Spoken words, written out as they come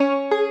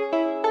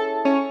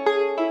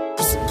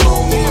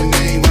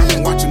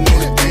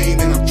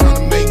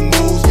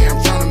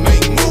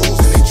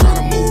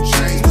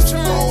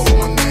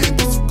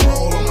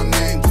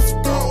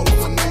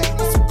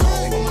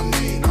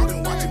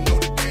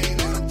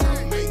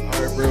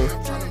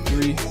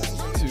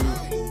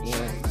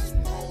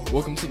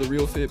the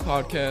Real Fit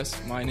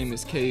Podcast. My name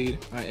is Cade.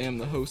 I am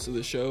the host of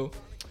the show.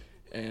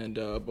 And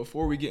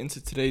before we get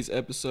into today's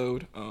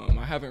episode,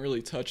 I haven't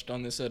really touched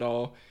on this at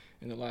all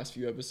in the last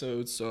few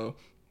episodes. So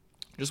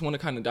just want to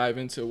kind of dive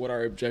into what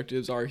our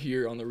objectives are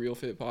here on the Real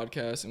Fit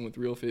Podcast and with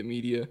Real Fit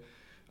Media.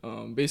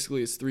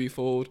 Basically, it's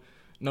threefold.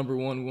 Number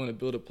one, we want to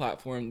build a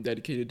platform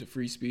dedicated to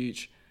free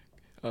speech.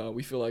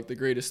 We feel like the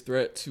greatest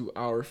threat to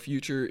our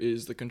future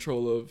is the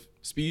control of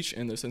speech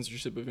and the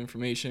censorship of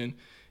information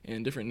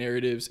and different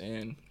narratives.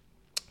 And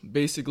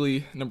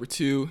basically, number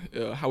two,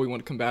 how we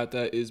want to combat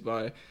that is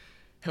by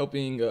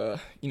helping,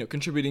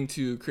 contributing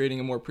to creating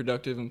a more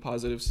productive and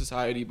positive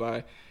society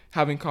by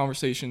having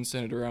conversations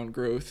centered around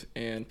growth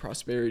and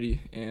prosperity.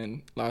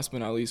 And last but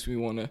not least, we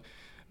want to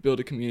build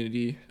a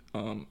community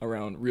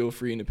around real,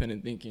 free,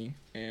 independent thinking.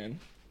 And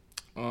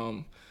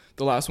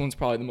the last one's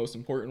probably the most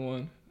important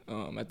one.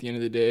 At the end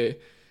of the day,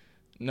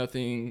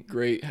 nothing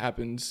great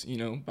happens,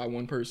 by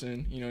one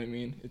person, you know what I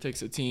mean? It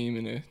takes a team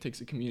and it takes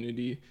a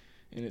community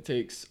and it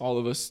takes all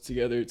of us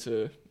together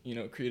to,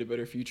 create a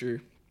better future.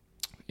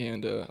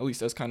 And at least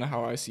that's kind of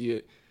how I see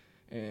it.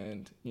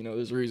 And,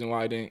 there's a reason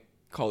why I didn't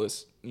call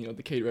this,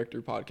 the Cade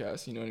Rector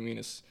podcast, you know what I mean?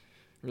 It's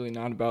really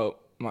not about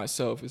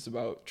myself. It's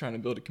about trying to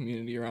build a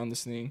community around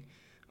this thing.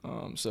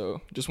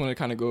 So just want to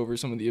kind of go over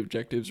some of the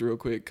objectives real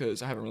quick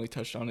because I haven't really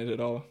touched on it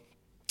at all.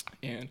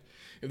 And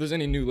if there's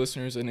any new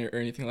listeners in there or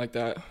anything like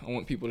that, I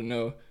want people to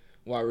know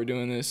why we're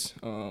doing this,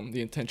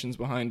 the intentions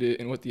behind it,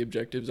 and what the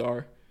objectives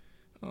are.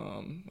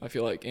 I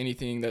feel like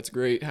anything that's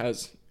great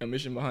has a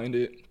mission behind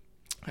it,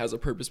 has a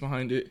purpose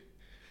behind it.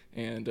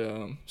 And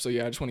I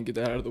just want to get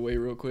that out of the way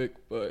real quick.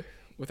 But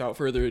without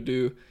further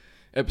ado,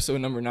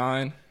 episode number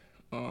 9.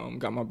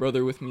 Got my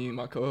brother with me,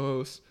 my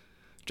co-host.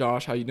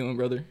 Josh, how you doing,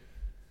 brother?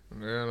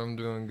 Man, I'm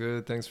doing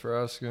good. Thanks for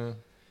asking.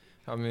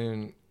 I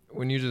mean,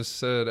 when you just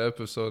said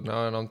episode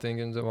 9, I'm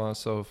thinking to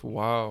myself,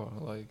 wow,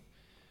 like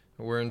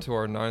we're into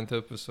our 9th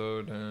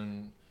episode,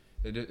 and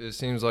it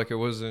seems like it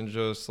wasn't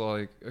just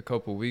like a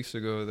couple weeks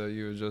ago that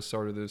you had just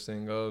started this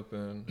thing up.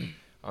 And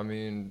I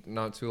mean,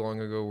 not too long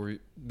ago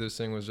this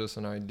thing was just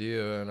an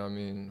idea, and I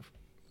mean,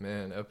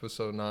 man,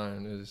 episode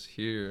 9 is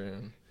here,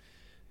 and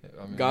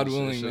I mean, God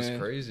willing, it's just man.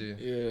 Crazy.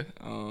 Yeah,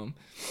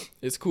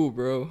 it's cool,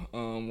 bro.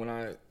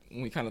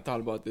 When we kind of thought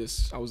about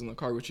this, I was in the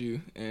car with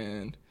you,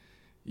 and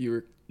you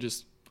were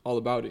just all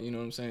about it, you know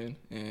what I'm saying?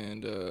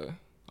 And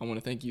I want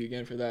to thank you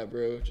again for that,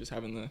 bro. Just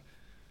having the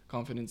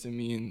confidence in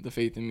me and the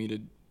faith in me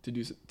to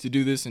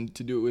do this and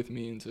to do it with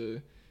me and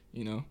to,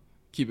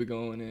 keep it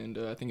going. And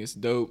I think it's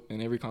dope. And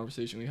every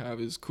conversation we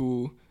have is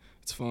cool.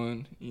 It's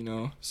fun,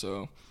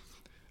 So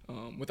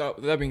with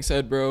that being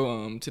said,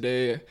 bro,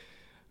 today I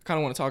kind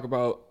of want to talk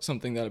about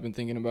something that I've been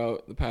thinking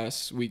about the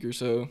past week or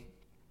so.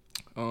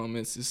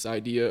 It's this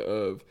idea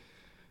of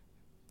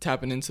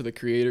tapping into the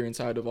creator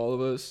inside of all of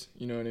us.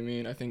 You know what I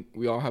mean? I think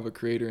we all have a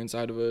creator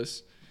inside of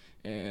us.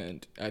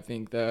 And I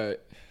think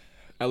that,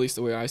 at least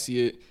the way I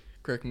see it,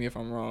 correct me if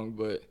I'm wrong,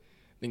 but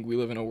I think we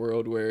live in a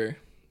world where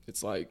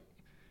it's like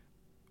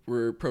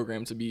we're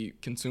programmed to be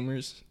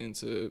consumers and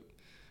to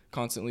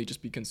constantly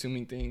just be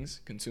consuming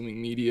things,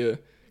 consuming media.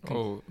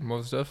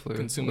 Most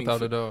definitely.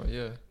 Without a doubt,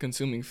 yeah.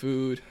 Consuming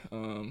food,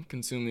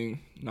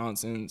 consuming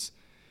nonsense.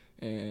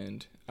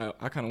 And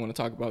I kind of want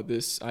to talk about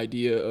this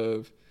idea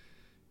of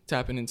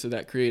tapping into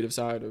that creative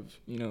side of,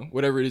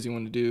 whatever it is you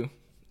want to do.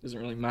 Doesn't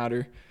really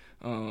matter.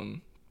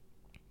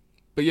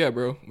 But yeah,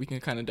 bro, we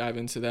can kind of dive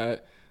into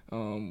that.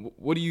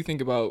 What do you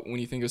think about when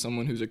you think of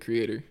someone who's a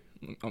creator?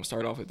 I'll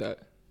start off with that.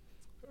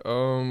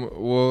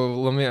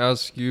 Well, let me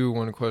ask you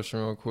one question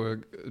real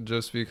quick,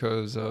 just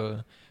because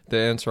the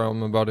answer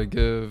I'm about to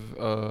give,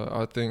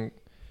 I think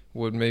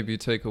would maybe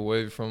take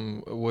away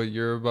from what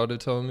you're about to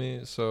tell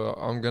me. So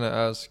I'm going to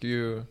ask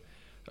you,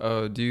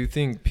 do you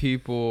think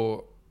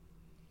people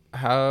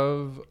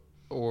have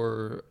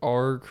or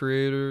are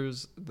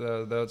creators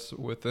that's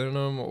within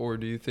them, or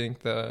do you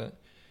think that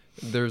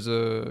there's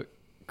a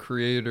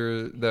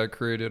creator that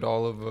created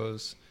all of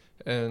us,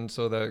 and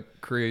so that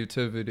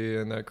creativity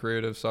and that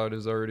creative side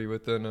is already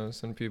within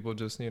us and people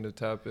just need to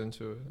tap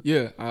into it?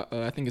 Yeah,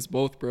 I think it's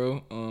both,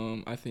 bro.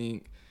 I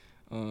think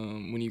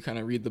when you kind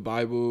of read the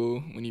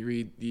Bible, when you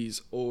read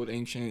these old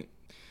ancient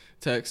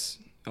texts,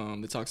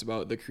 it talks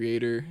about the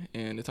creator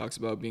and it talks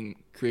about being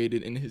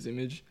created in his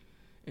image.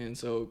 And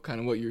so kind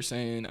of what you're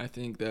saying, I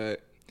think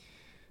that,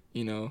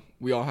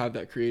 we all have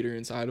that creator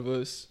inside of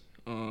us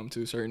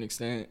to a certain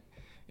extent.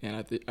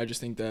 And I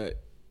just think that,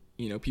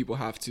 people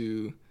have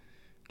to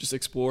just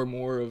explore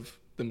more of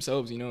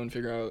themselves, and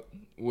figure out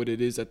what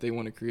it is that they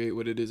want to create,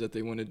 what it is that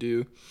they want to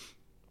do.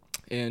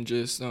 And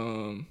just,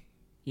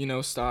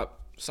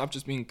 stop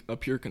just being a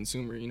pure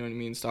consumer, you know what I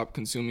mean? Stop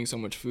consuming so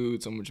much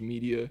food, so much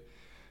media,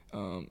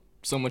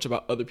 so much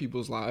about other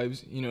people's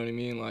lives, you know what I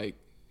mean? Like,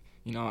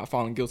 I've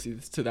fallen guilty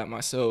to that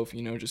myself,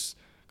 just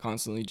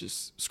constantly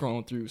just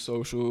scrolling through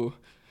social,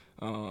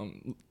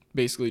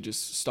 basically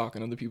just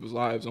stalking other people's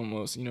lives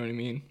almost, you know what I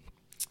mean?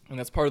 And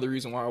that's part of the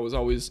reason why I was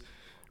always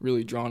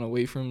really drawn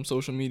away from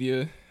social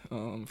media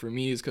for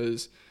me, is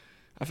because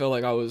I felt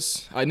like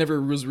I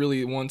never was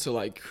really one to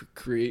like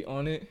create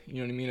on it. You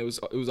know what I mean? It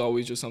was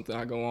always just something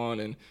I go on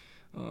and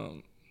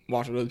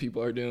watch what other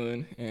people are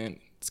doing, and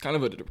it's kind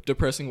of a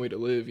depressing way to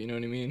live. You know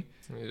what I mean?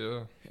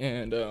 Yeah.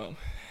 And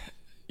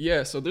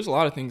yeah, so there's a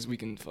lot of things we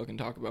can fucking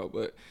talk about,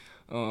 but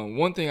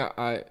one thing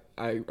I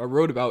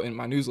wrote about in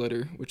my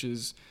newsletter, which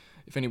is,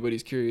 if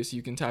anybody's curious,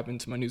 you can tap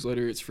into my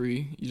newsletter. It's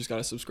free. You just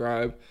gotta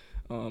subscribe.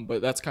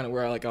 But that's kind of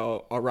where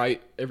I'll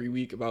write every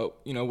week about,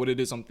 you know, what it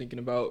is I'm thinking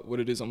about, what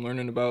it is I'm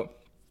learning about.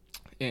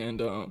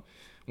 And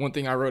one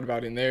thing I wrote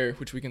about in there,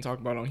 which we can talk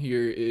about on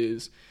here,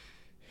 is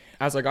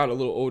as I got a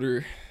little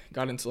older,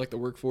 got into like the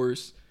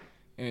workforce,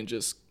 and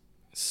just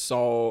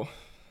saw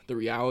the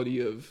reality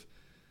of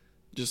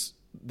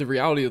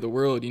the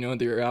world, you know,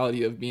 the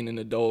reality of being an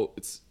adult.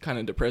 It's kind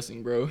of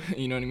depressing, bro.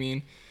 You know what I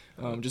mean?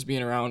 Just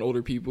being around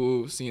older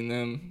people, seeing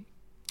them,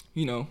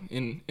 you know,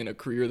 in a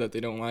career that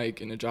they don't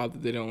like, in a job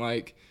that they don't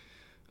like,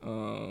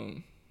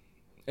 and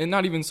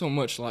not even so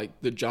much like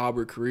the job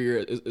or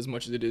career as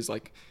much as it is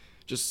like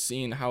just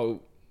seeing how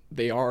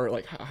they are,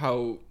 like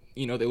how,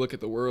 you know, they look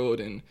at the world,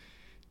 and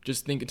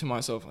just thinking to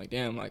myself like,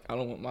 damn, like I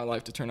don't want my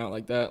life to turn out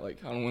like that.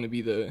 Like I don't want to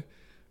be the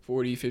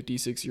 40, 50,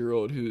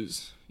 60-year-old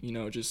who's, you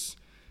know, just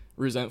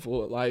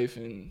resentful at life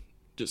and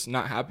just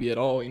not happy at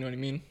all, you know what I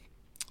mean?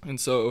 And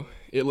so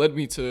it led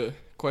me to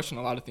question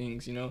a lot of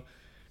things, you know,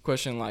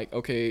 question like,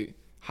 okay,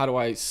 how do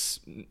I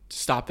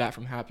stop that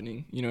from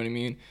happening, you know what I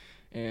mean?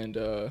 And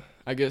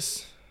I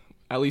guess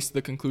at least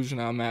the conclusion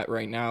I'm at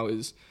right now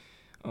is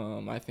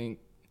I think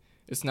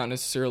it's not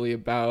necessarily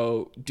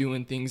about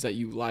doing things that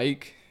you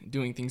like,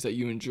 doing things that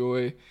you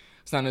enjoy.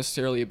 It's not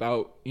necessarily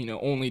about, you know,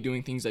 only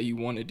doing things that you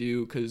want to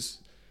do, because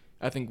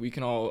I think we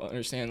can all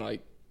understand,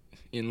 like,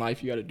 in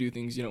life you got to do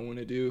things you don't want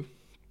to do.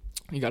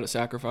 You got to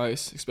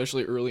sacrifice,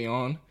 especially early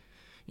on.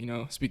 You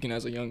know, speaking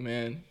as a young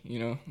man, you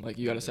know, like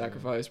you got to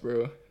sacrifice,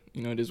 bro.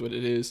 You know, it is what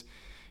it is.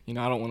 You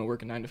know, I don't want to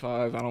work a 9 to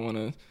 5. I don't want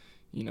to,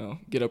 you know,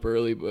 get up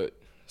early, but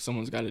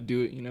someone's got to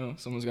do it, you know.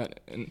 Someone's got,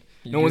 and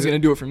no one's going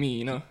to do it for me,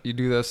 you know. You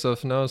do that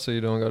stuff now so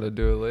you don't got to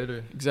do it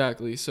later.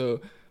 Exactly.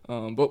 So,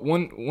 but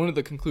one of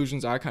the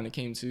conclusions I kind of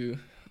came to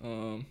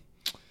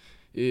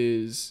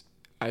is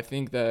I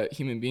think that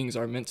human beings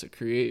are meant to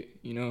create,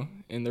 you know,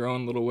 in their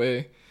own little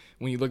way.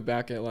 When you look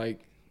back at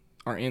like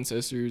our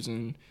ancestors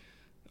and,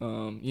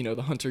 you know,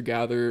 the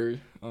hunter-gatherer,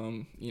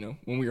 you know,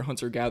 when we were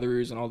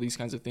hunter-gatherers and all these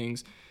kinds of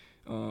things,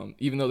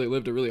 even though they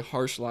lived a really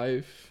harsh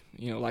life,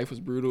 you know, life was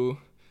brutal,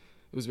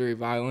 it was very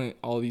violent,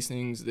 all these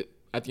things, that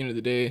at the end of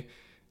the day,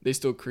 they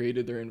still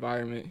created their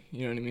environment,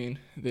 you know what I mean?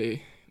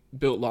 They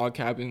built log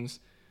cabins,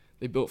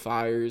 they built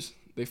fires,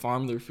 they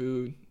farmed their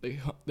food, they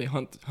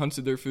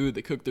hunted their food,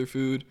 they cooked their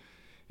food,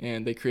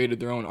 and they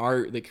created their own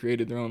art, they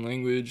created their own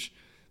language,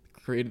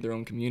 created their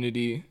own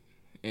community.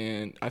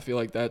 And I feel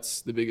like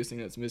that's the biggest thing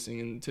that's missing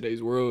in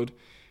today's world,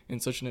 in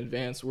such an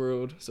advanced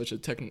world, such a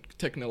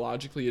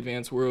technologically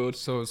advanced world.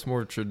 So it's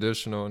more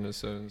traditional in a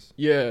sense.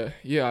 Yeah,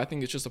 I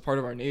think it's just a part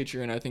of our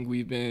nature, and I think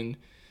we've been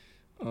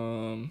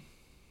kind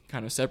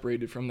of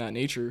separated from that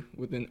nature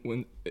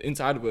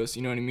inside of us,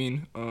 you know what I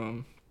mean?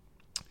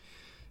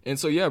 And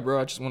so, yeah,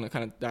 bro, I just want to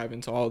kind of dive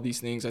into all of these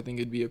things. I think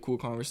it'd be a cool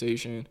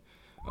conversation.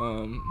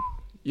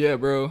 Yeah,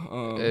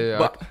 bro. Hey,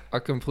 I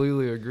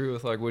completely agree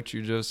with like what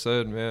you just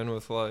said, man,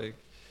 with like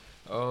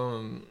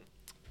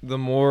the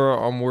more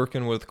I'm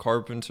working with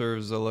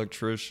carpenters,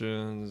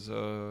 electricians,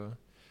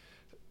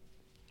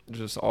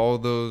 just all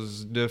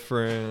those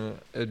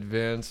different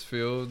advanced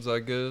fields, I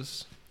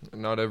guess,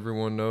 not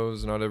everyone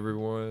knows, not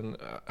everyone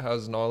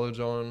has knowledge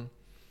on.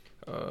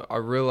 I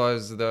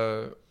realize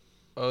that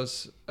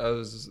us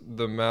as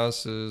the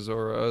masses,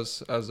 or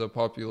us as a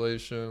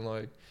population,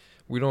 like,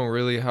 we don't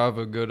really have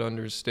a good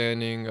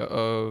understanding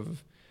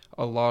of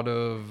a lot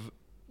of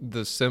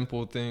the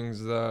simple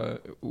things that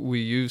we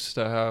used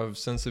to have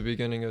since the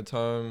beginning of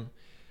time.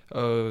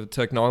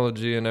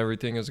 Technology and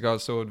everything has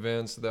got so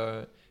advanced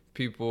that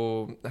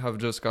people have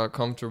just got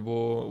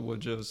comfortable with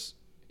just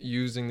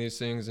using these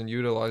things and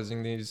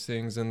utilizing these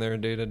things in their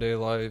day-to-day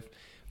life.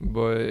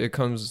 But it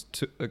comes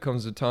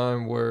a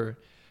time where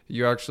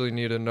you actually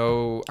need to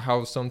know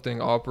how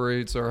something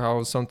operates or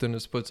how something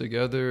is put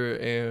together,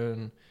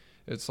 and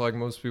it's like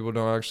most people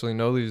don't actually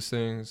know these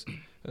things.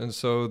 And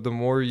so the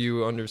more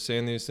you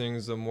understand these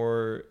things, the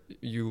more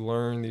you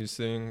learn these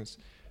things,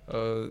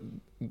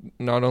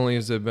 not only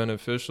is it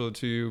beneficial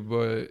to you,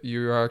 but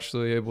you're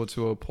actually able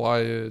to apply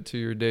it to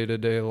your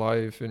day-to-day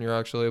life, and you're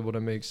actually able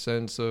to make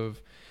sense of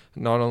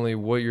not only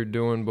what you're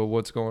doing, but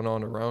what's going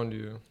on around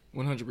you.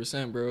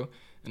 100%, bro.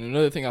 And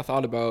another thing I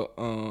thought about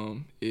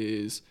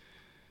is,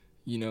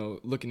 you know,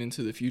 looking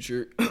into the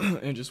future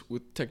and just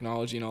with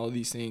technology and all of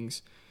these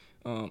things.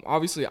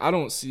 Obviously, I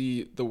don't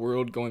see the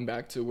world going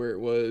back to where it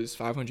was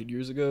 500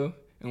 years ago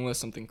unless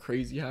something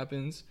crazy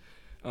happens.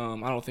 I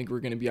don't think we're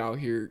going to be out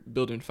here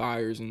building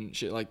fires and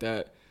shit like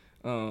that.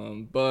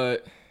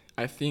 But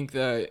I think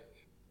that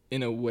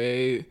in a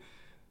way,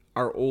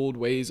 our old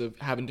ways of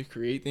having to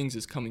create things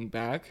is coming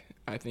back.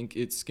 I think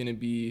it's going to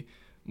be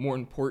more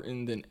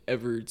important than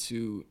ever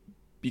to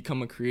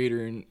become a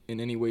creator in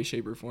any way,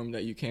 shape, or form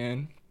that you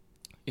can,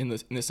 in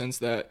the sense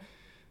that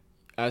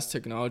as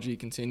technology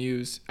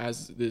continues,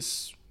 as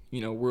this,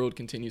 world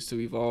continues to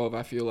evolve,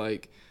 I feel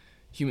like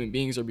human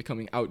beings are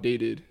becoming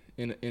outdated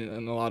in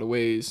a lot of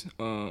ways.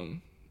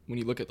 When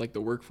you look at like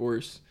the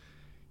workforce,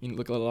 you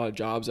look at a lot of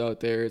jobs out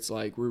there, it's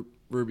like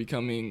we're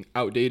becoming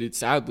outdated.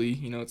 Sadly,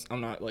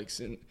 I'm not like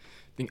I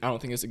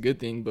don't think it's a good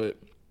thing, but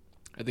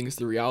I think it's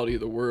the reality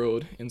of the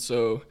world. And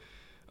so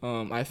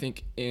I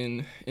think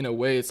in a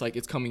way it's like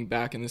it's coming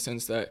back in the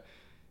sense that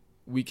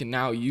we can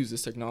now use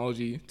this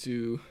technology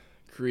to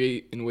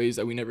create in ways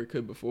that we never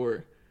could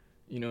before.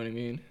 You know what I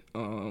mean?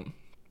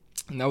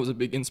 And that was a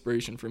big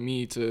inspiration for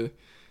me to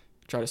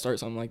try to start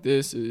something like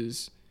this,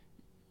 is,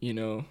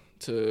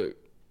 to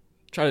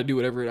try to do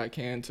whatever I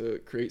can to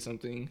create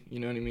something, you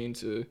know what I mean?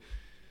 To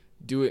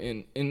do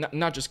it and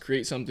not just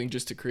create something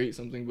just to create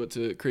something, but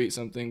to create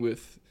something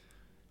with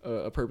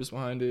a purpose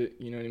behind it,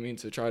 you know what I mean?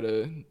 To try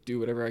to do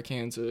whatever I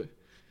can to,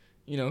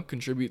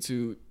 contribute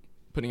to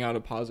putting out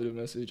a positive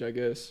message, I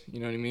guess, you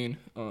know what I mean?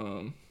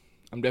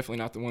 I'm definitely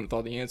not the one with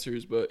all the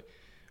answers, but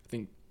I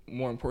think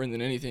more important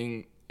than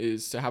anything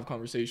is to have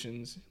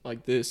conversations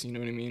like this, you know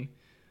what I mean?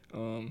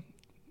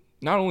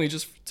 Not only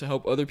just to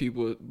help other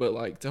people, but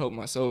like to help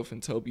myself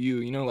and to help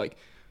you, like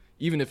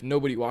even if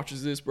nobody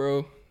watches this,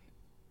 bro,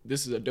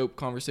 this is a dope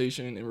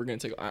conversation and we're going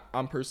to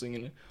I'm personally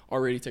going to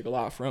already take a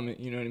lot from it.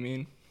 You know what I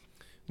mean?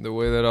 The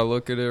way that I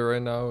look at it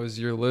right now is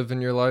you're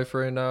living your life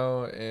right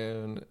now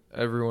and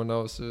everyone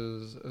else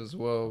is as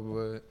well,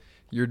 but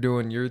you're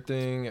doing your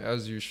thing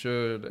as you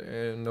should,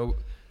 and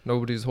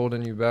nobody's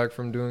holding you back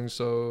from doing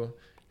so.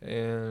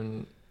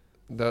 And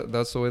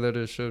that's the way that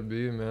it should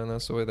be, man.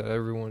 That's the way that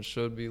everyone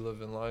should be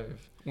living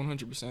life.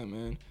 100%,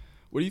 man.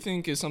 What do you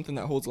think is something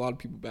that holds a lot of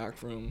people back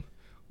from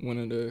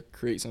wanting to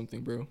create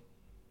something, bro?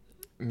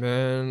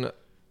 Man,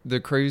 the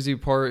crazy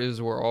part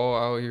is we're all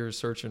out here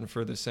searching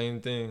for the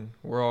same thing.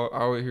 We're all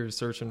out here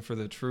searching for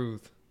the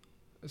truth.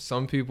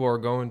 Some people are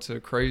going to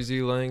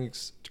crazy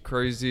lengths, to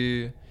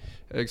crazy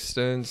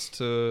extents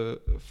to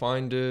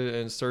find it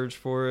and search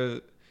for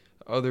it.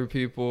 Other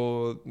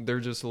people, they're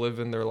just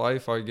living their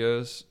life, I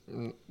guess,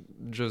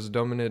 just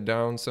dumbing it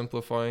down,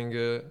 simplifying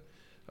it,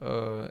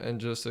 and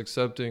just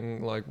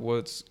accepting like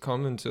what's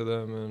coming to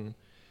them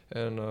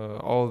and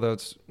all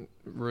that's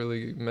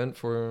really meant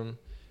for them,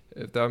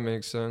 if that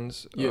makes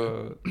sense.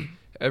 Yeah.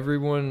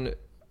 Everyone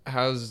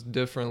has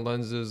different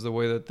lenses, the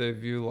way that they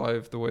view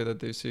life, the way that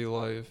they see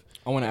life.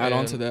 I want to add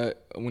on to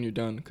that when you're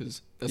done,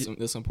 because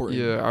that's important.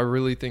 Yeah, I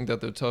really think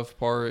that the tough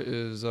part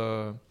is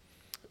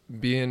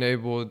being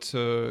able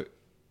to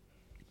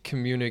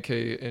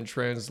communicate and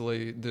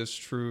translate this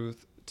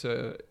truth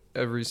to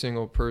every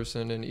single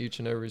person and each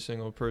and every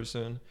single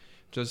person,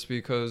 just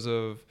because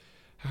of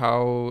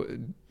how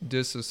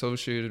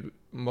disassociated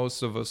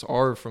most of us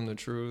are from the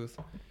truth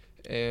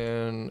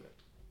and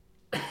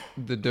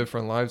the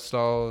different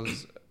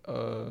lifestyles,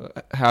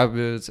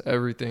 habits,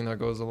 everything that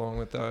goes along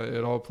with that.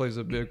 It all plays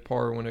a big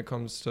part when it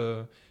comes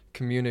to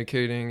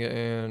communicating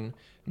and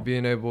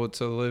being able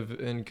to live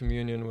in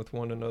communion with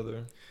one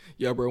another.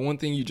 Yeah, bro. One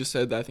thing you just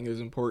said that I think is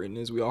important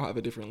is we all have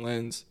a different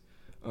lens.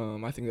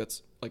 I think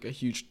that's like a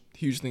huge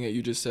thing that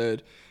you just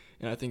said,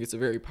 and I think it's a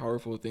very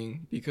powerful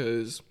thing,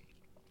 because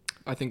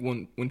I think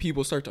when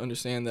people start to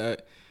understand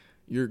that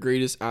your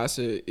greatest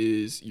asset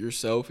is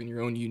yourself and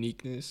your own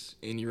uniqueness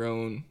and your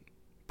own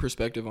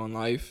perspective on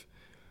life,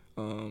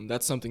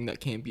 that's something that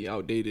can't be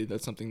outdated.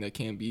 That's something that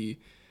can't be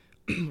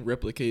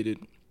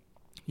replicated.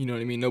 You know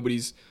what I mean?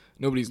 Nobody's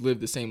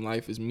lived the same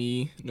life as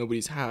me.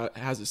 Nobody's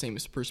has the same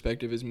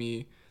perspective as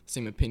me,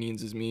 same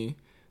opinions as me.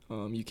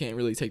 You can't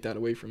really take that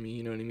away from me.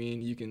 You know what I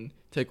mean? You can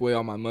take away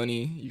all my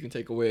money. You can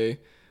take away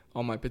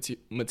all my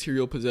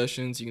material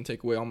possessions. You can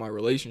take away all my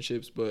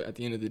relationships. But at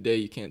the end of the day,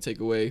 you can't take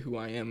away who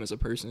I am as a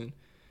person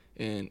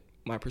and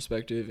my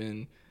perspective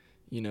and,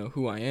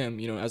 who I am,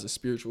 as a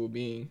spiritual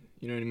being.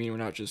 You know what I mean? We're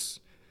not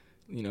just,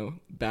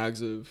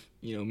 bags of,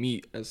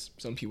 meat, as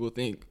some people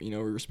think.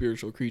 We're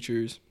spiritual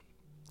creatures.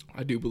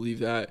 I do believe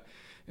that.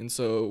 And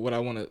so what I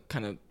want to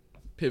kind of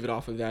pivot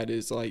off of that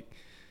is like,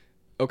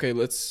 okay,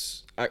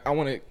 I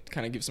want to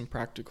kind of give some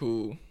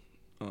practical,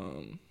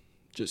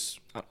 just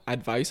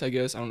advice, I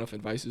guess. I don't know if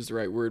advice is the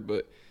right word,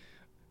 but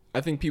I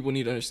think people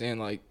need to understand,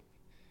 like,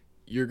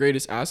 your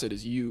greatest asset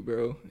is you,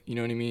 bro. You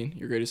know what I mean?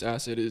 Your greatest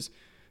asset is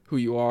who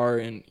you are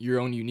and your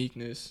own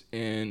uniqueness,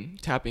 and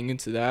tapping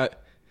into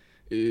that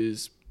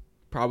is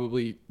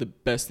probably the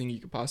best thing you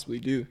could possibly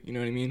do. You know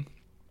what I mean?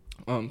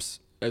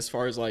 As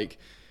far as like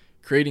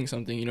creating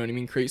something, you know what I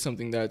mean? Create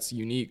something that's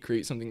unique,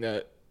 create something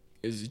that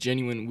is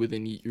genuine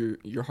within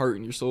your heart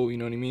and your soul, you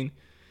know what I mean?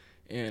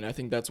 And I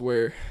think that's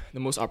where the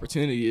most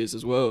opportunity is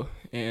as well.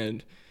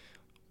 And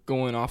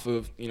going off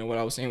of, what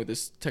I was saying with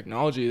this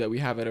technology that we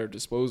have at our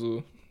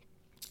disposal,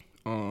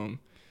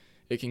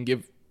 it can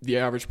give the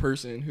average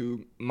person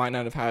who might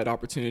not have had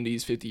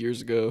opportunities 50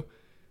 years ago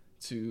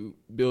to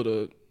build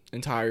a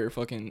entire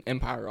fucking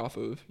empire off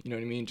of, you know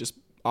what I mean? Just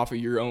off of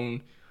your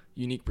own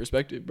unique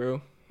perspective,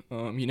 bro.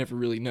 You never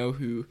really know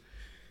who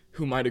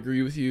who might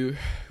agree with you,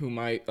 who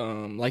might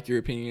like your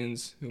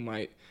opinions, who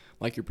might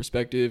like your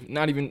perspective.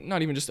 Not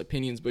even just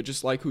opinions, but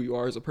just like who you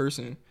are as a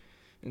person.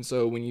 And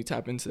so when you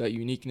tap into that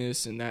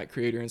uniqueness and that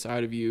creator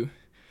inside of you,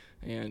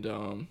 and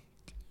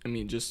I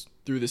mean, just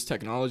through this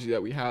technology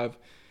that we have,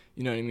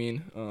 you know what I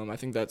mean? I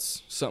think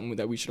that's something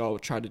that we should all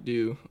try to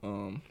do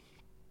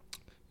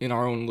in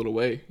our own little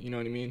way. You know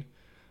what I mean?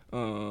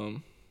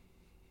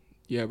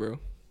 Yeah, bro.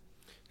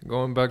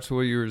 Going back to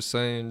what you were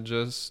saying,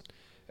 just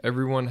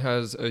everyone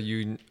has a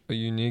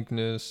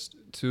uniqueness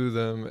to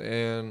them,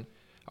 and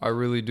I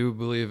really do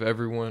believe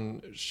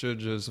everyone should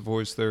just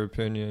voice their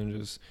opinion,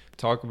 just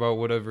talk about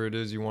whatever it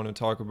is you want to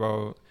talk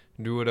about,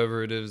 do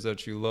whatever it is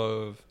that you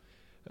love,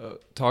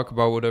 talk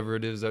about whatever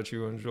it is that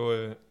you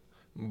enjoy,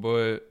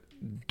 but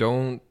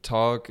don't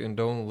talk and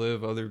don't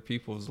live other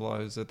people's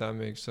lives, if that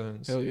makes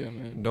sense. Hell yeah,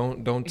 man.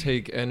 Don't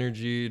take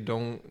energy,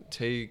 don't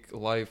take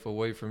life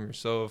away from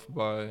yourself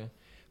by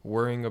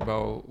worrying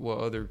about what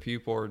other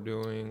people are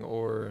doing,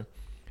 or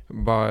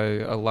by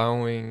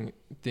allowing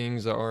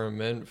things that aren't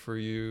meant for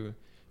you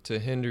to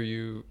hinder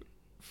you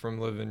from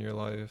living your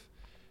life.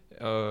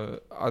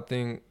 I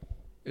think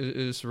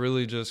it's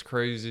really just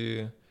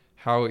crazy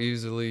how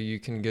easily you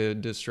can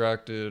get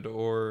distracted,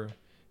 or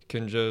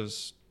can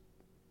just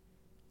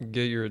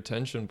get your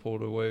attention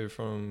pulled away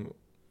from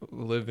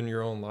living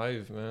your own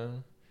life,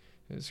 man.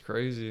 It's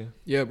crazy.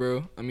 Yeah,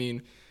 bro. I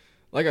mean,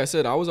 like I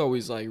said, I was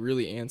always like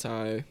really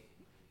anti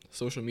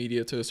social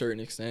media to a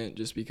certain extent,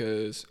 just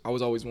because I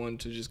was always wanting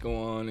to just go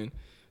on and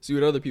see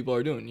what other people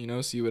are doing, you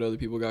know, see what other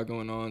people got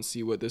going on,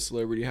 see what this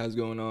celebrity has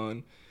going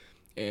on.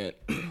 And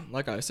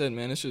like I said,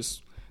 man,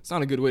 it's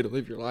not a good way to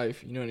live your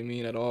life, you know what I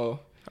mean, at all.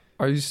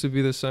 I used to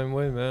be the same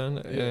way, man.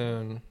 Yeah.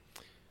 And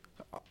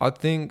I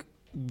think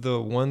the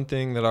one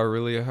thing that I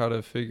really had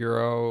to figure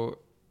out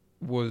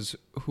was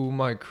who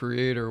my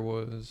creator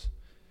was.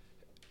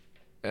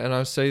 And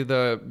I say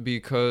that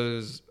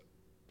because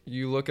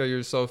you look at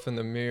yourself in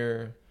the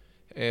mirror,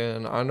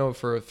 and I know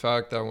for a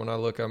fact that when I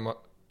look at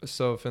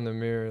myself in the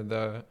mirror,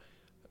 that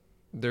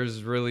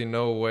there's really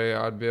no way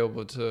I'd be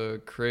able to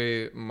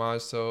create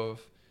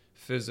myself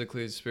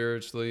physically,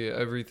 spiritually,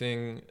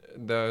 everything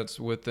that's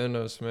within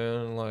us,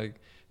 man.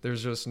 Like,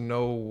 there's just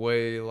no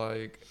way,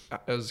 like,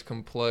 as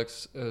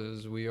complex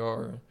as we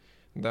are,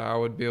 that I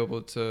would be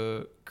able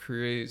to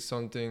create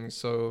something.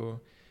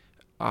 So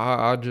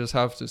I just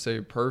have to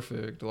say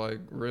perfect.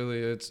 Like,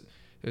 really,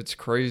 it's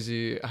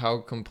crazy how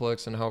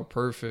complex and how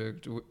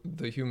perfect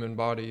the human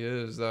body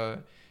is, that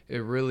it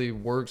really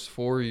works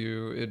for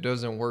you. It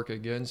doesn't work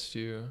against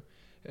you.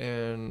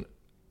 And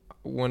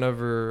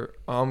whenever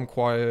I'm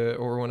quiet,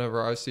 or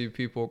whenever I see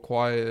people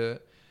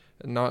quiet,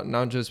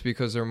 not just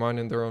because they're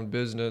minding their own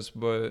business,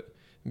 but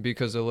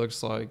because it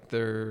looks like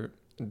they're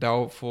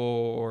doubtful,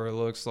 or it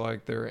looks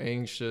like they're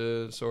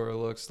anxious, or it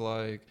looks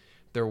like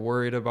they're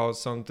worried about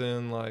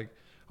something, like,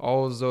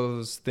 all of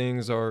those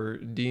things are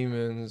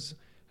demons,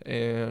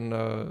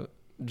 and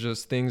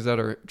just things that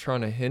are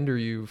trying to hinder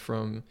you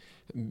from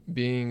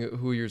being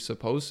who you're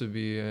supposed to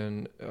be,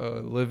 and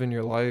living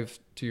your life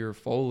to your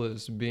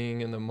fullest, being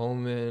in the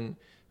moment,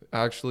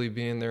 actually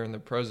being there in the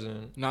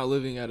present. Not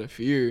living out of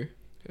fear.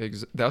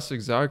 That's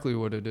exactly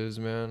what it is,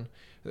 man.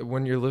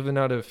 When you're living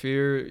out of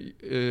fear,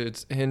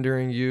 it's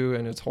hindering you,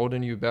 and it's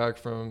holding you back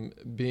from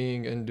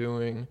being and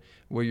doing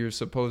what you're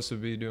supposed to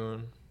be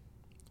doing.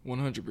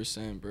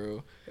 100%,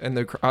 bro.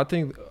 And I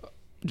think,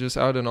 just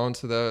adding on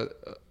to that,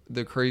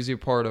 the crazy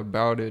part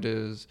about it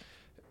is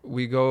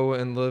we go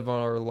and live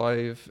on our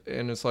life,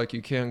 and it's like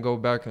you can't go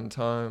back in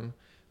time,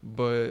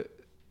 but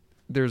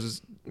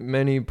there's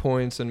many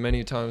points and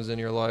many times in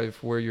your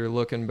life where you're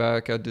looking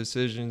back at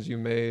decisions you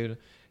made,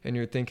 and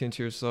you're thinking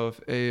to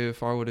yourself, hey,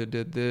 if I would have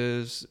did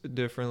this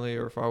differently,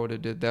 or if I would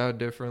have did that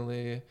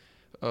differently,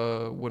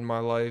 would my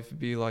life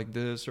be like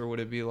this, or would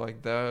it be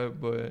like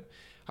that? But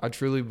I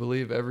truly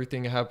believe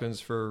everything happens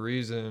for a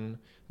reason,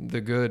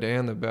 the good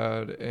and the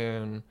bad,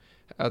 and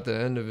at the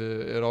end of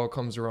it, it all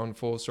comes around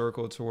full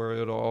circle to where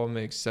it'll all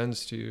make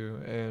sense to you,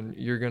 and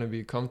you're going to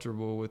be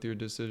comfortable with your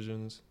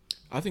decisions.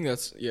 I think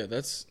that's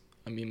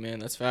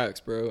facts,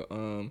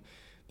 bro.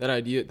 That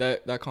idea,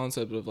 that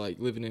concept of like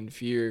living in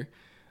fear,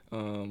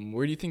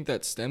 where do you think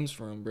that stems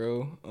from,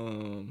 bro?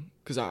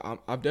 Because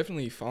I've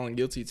definitely fallen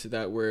guilty to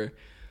that, where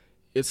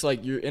it's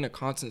like you're in a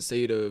constant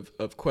state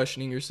of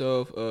questioning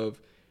yourself,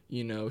 of,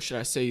 you know, should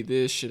I say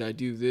this? Should I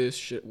do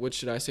this? What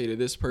should I say to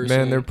this person?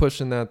 Man, they're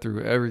pushing that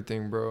through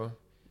everything, bro.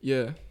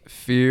 Yeah.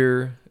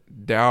 Fear,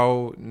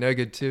 doubt,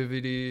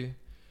 negativity,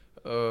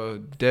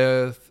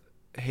 death,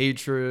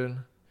 hatred,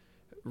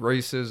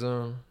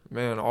 racism,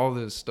 man, all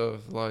this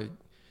stuff. Like,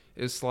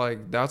 it's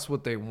like that's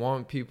what they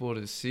want people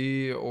to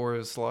see, or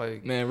it's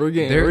like, man, we're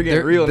getting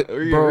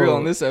real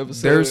on this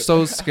episode. They're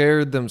so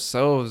scared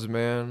themselves,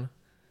 man,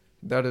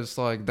 that it's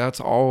like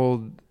that's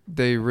all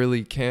they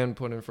really can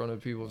put in front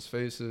of people's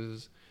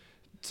faces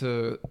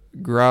to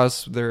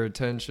grasp their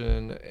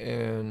attention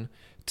and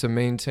to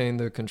maintain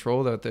the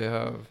control that they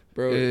have.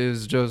 Bro,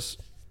 is just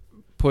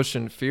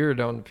pushing fear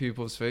down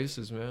people's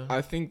faces, man.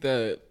 I think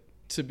that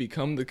to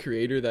become the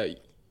creator that,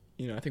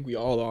 I think we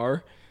all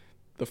are.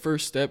 The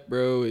first step,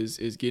 bro, is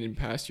getting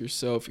past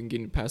yourself and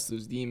getting past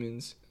those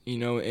demons,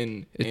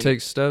 and It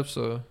takes steps,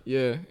 so.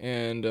 Yeah,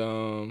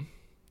 and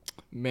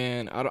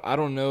man, I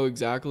don't know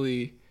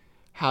exactly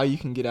how you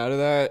can get out of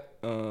that.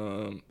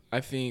 I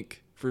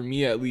think for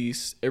me at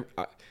least,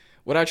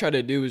 what I try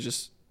to do is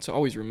just to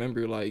always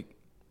remember, like,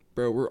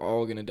 bro, we're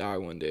all gonna die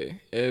one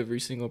day. Every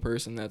single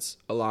person that's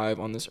alive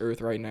on this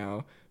earth right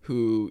now,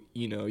 who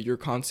you're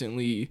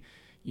constantly,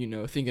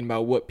 thinking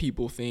about what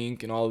people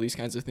think and all these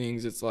kinds of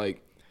things. It's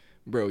like,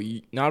 bro,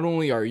 not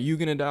only are you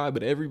gonna die,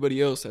 but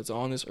everybody else that's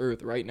on this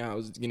earth right now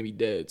is gonna be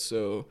dead.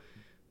 So,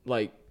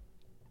 like,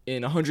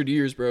 in 100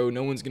 years, bro,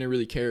 no one's gonna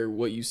really care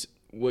what you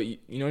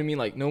know what I mean?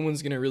 Like, no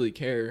one's gonna really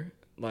care.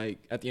 Like,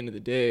 at the end of the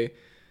day,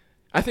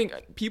 I think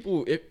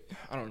people,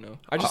 I don't know.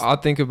 I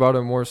think about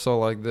it more so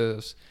like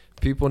this.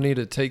 People need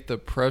to take the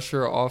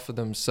pressure off of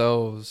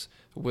themselves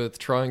with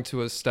trying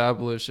to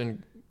establish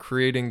and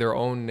creating their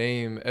own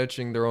name,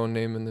 etching their own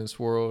name in this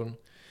world.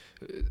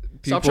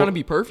 Stop trying to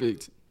be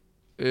perfect.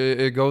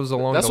 It goes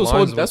along the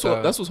lines that's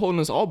what's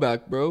holding us all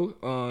back,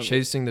 bro.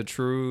 Chasing the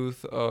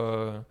truth,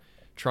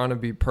 trying to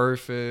be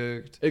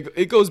perfect.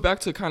 It goes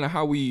back to kind of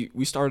how we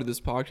started this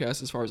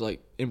podcast, as far as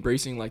like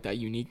embracing like that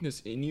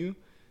uniqueness in you,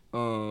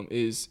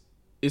 is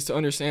to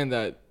understand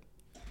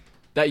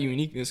that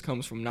uniqueness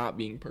comes from not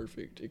being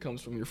perfect. It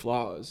comes from your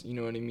flaws. You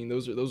know what I mean?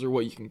 Those are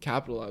what you can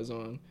capitalize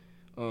on,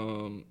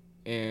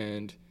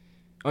 and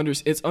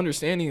it's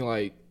understanding,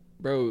 like,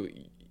 bro,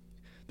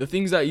 the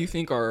things that you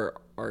think are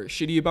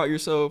shitty about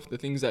yourself, the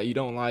things that you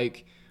don't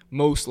like,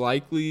 most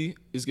likely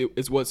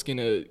is what's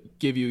gonna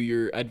give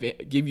you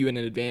an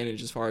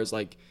advantage as far as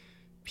like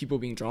people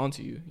being drawn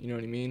to you. You know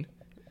what I mean?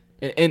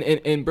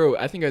 And bro,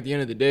 I think at the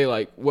end of the day,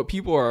 like, what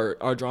people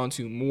are drawn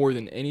to more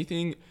than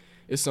anything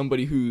is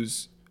somebody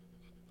who's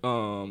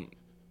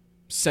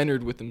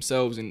centered with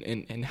themselves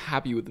and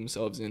happy with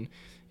themselves and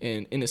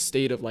in a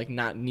state of like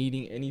not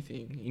needing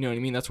anything. You know what I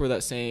mean? That's where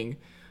that saying,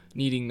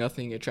 needing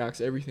nothing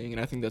attracts everything.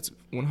 And I think that's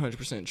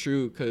 100%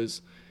 true,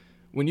 because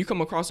when you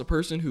come across a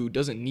person who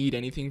doesn't need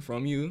anything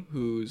from you,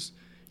 who's,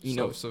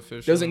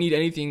 self-sufficient, doesn't need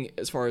anything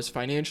as far as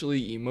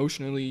financially,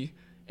 emotionally,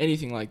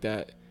 anything like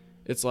that,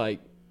 it's like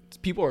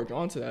people are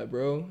drawn to that,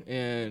 bro.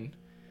 And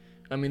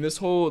I mean, this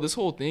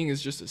whole thing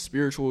is just a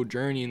spiritual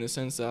journey, in the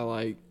sense that,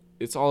 like,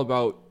 it's all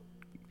about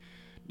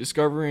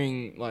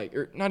discovering, like,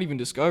 or not even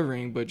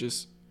discovering, but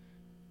just,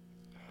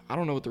 I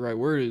don't know what the right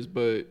word is,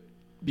 but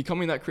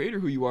becoming that creator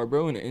who you are,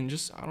 bro, and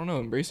just, I don't know,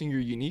 embracing your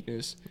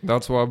uniqueness.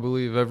 That's why I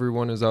believe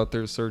everyone is out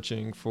there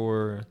searching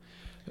for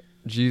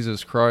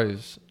Jesus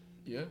Christ.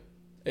 Yeah.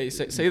 Hey,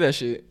 say that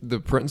shit. The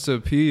Prince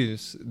of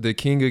Peace, the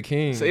King of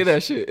Kings. Say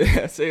that shit.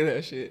 Say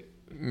that shit.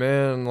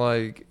 Man,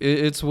 like,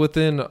 it's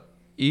within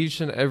each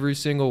and every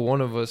single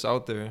one of us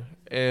out there.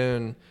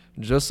 And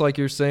just like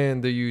you're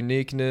saying, the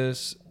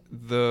uniqueness,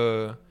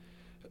 the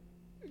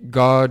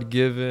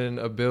God-given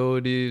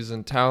abilities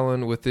and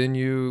talent within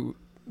you,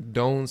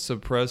 don't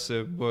suppress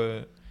it,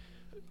 but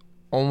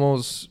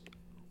almost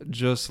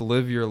just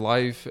live your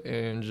life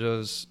and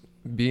just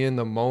be in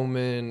the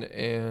moment,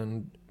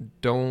 and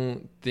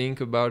don't think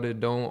about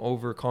it, don't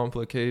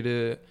overcomplicate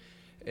it,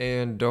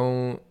 and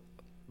don't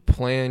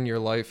plan your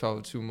life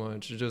out too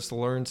much. Just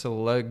learn to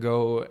let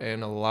go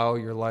and allow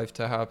your life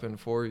to happen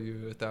for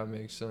you, if that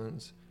makes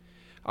sense.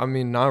 I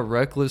mean, not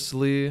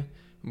recklessly,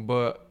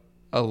 but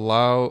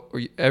allow.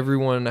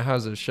 Everyone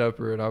has a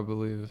shepherd, I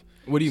believe.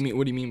 What do you mean?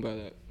 What do you mean by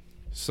that?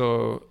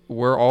 So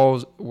we're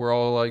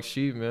all like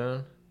sheep,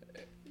 man.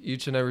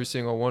 Each and every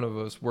single one of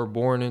us, we're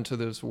born into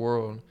this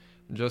world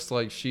just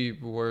like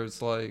sheep, where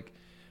it's like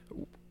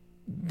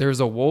there's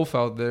a wolf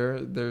out there,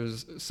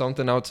 there's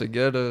something out to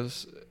get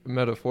us,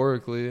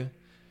 metaphorically,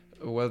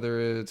 whether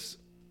it's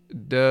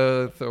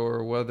death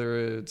or whether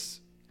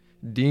it's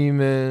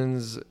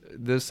demons,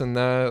 this and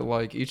that.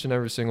 Like, each and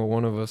every single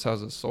one of us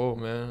has a soul,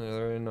 man.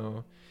 There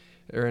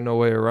ain't no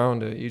way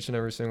around it. Each and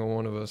every single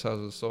one of us has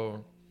a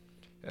soul.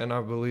 And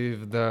I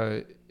believe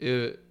that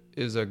it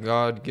is a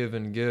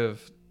God-given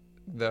gift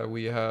that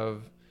we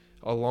have,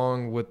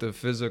 along with the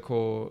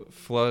physical,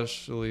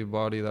 fleshly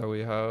body that we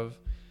have.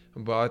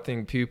 But I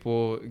think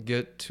people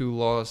get too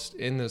lost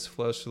in this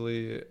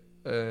fleshly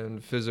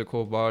and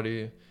physical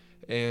body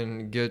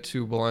and get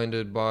too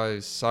blinded by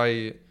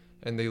sight,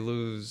 and they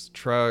lose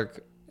track,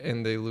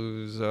 and they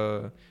lose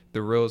the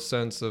real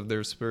sense of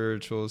their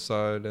spiritual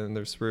side and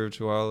their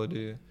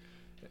spirituality.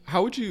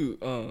 How would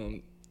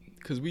you,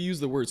 because we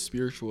use the word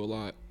spiritual a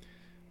lot,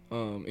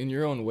 in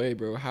your own way,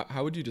 bro,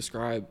 how would you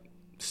describe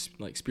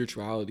like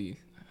spirituality?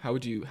 How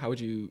would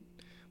you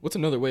what's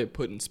another way of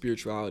putting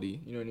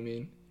spirituality? You know what I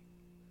mean?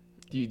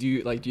 Do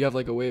you have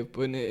like a way of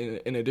putting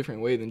it in a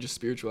different way than just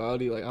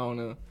spirituality? Like, I don't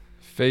know.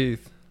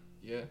 Faith.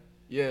 Yeah.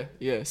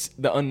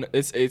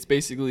 It's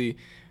basically,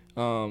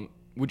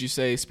 would you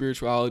say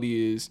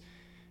spirituality is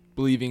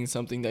believing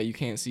something that you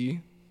can't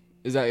see?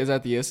 Is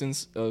that the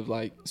essence of,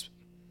 like?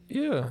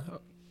 Yeah,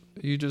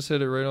 you just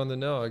hit it right on the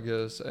nail, I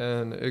guess.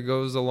 And it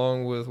goes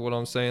along with what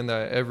I'm saying,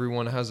 that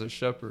everyone has a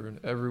shepherd.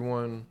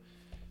 Everyone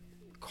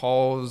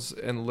calls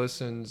and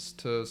listens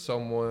to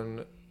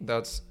someone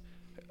that's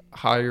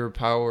higher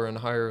power and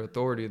higher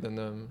authority than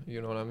them.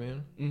 You know what I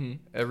mean? Mm-hmm.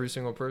 Every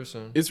single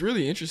person. It's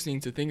really interesting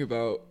to think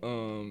about.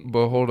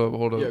 But hold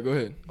up. Yeah, go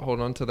ahead.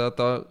 Hold on to that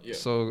thought. Yeah.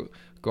 So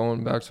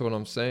going back to what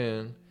I'm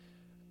saying,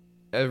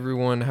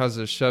 everyone has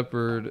a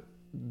shepherd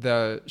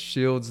that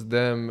shields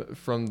them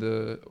from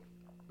the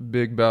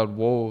big bad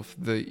wolf,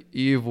 the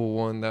evil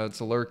one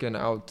that's lurking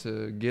out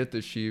to get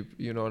the sheep.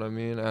 You know what I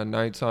mean? At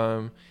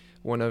nighttime,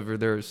 whenever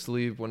they're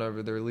asleep,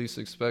 whenever they're least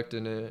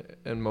expecting it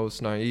and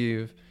most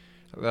naive,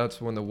 that's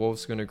when the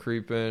wolf's gonna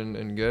creep in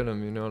and get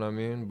them. You know what I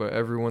mean? But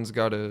everyone's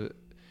got a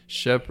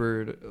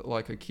shepherd,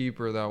 like a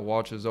keeper that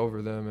watches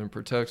over them and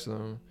protects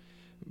them.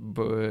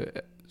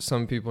 But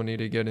some people need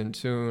to get in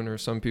tune, or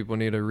some people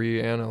need to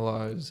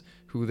reanalyze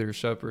who their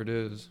shepherd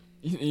is.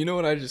 You know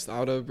what I just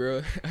thought of,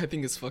 bro? I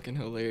think it's fucking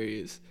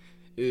hilarious.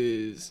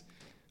 Is,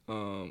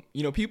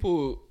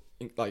 people,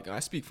 like, I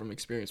speak from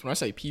experience. When I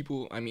say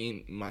people, I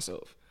mean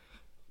myself.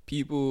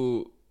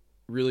 People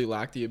really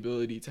lack the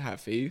ability to have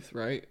faith,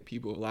 right?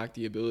 People lack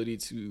the ability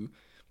to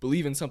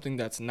believe in something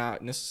that's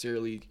not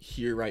necessarily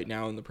here right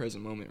now in the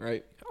present moment,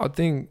 right? I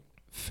think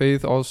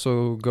faith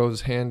also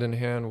goes hand in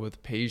hand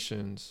with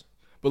patience.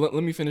 But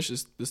let me finish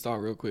this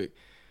thought real quick.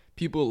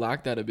 People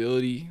lack that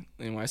ability,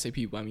 and when I say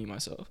people, I mean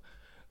myself.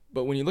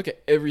 But when you look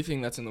at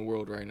everything that's in the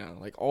world right now,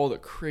 like all the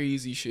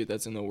crazy shit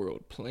that's in the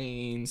world,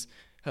 planes,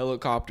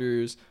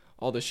 helicopters,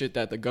 all the shit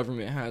that the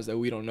government has that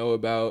we don't know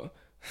about,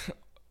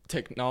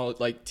 technology,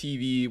 like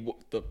TV,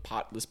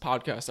 this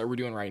podcast that we're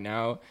doing right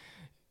now,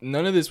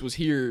 none of this was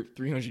here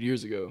 300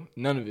 years ago.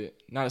 None of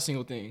it. Not a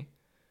single thing.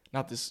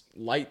 Not this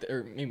light,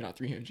 or maybe not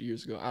 300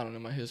 years ago. I don't know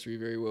my history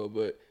very well,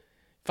 but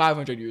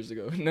 500 years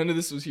ago. None of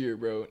this was here,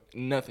 bro.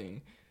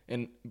 Nothing.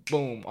 And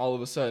boom, all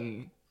of a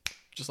sudden,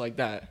 just like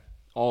that,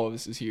 all of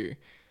this is here.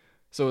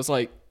 So it's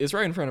like, it's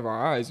right in front of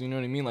our eyes. You know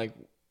what I mean? Like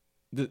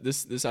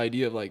this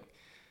idea of like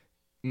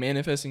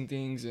manifesting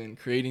things and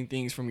creating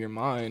things from your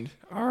mind.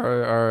 All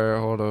right.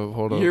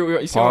 Hold up.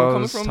 You see where I'm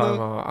coming from? Time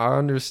out. I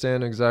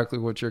understand exactly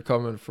what you're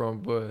coming from,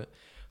 but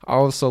I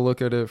also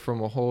look at it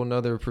from a whole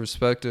nother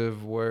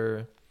perspective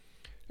where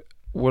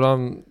what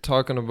I'm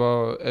talking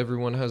about,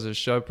 everyone has a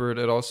shepherd.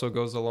 It also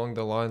goes along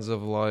the lines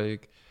of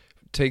like,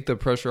 take the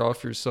pressure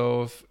off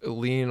yourself,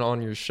 lean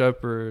on your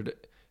shepherd,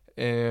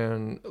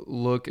 and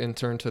look and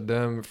turn to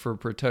them for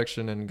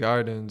protection and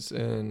guidance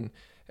in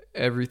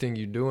everything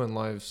you do in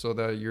life, so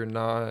that you're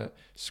not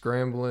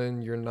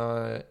scrambling, you're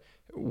not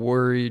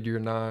worried, you're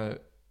not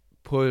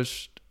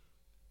pushed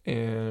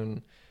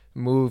and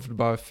moved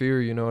by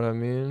fear. You know what I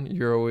mean?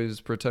 You're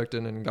always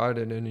protected and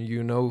guided, and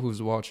you know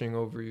who's watching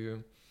over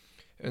you.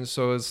 And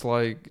so it's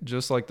like,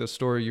 just like the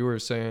story you were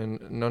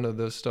saying, none of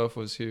this stuff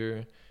was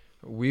here.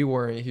 We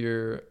weren't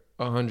here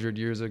 100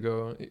 years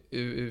ago.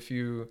 If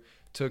you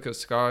took a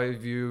sky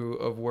view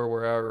of where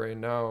we're at right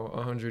now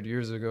 100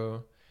 years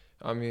ago,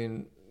 I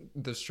mean,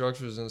 the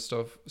structures and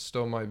stuff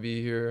still might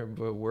be here,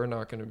 but we're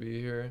not going to be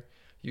here.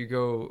 You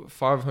go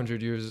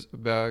 500 years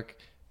back,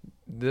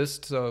 this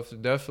stuff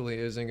definitely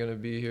isn't going to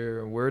be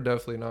here, and we're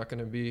definitely not going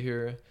to be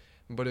here.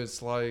 But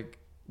it's like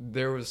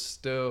there was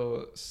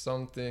still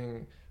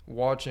something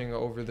watching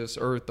over this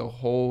earth the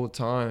whole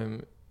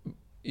time,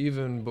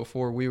 even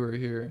before we were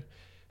here.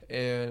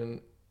 And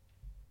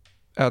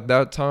at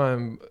that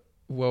time,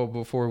 well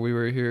before we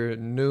were here,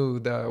 knew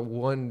that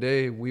one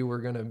day we were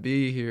going to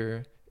be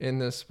here in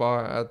this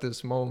spot at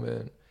this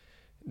moment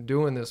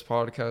doing this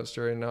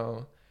podcast right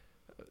now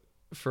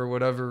for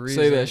whatever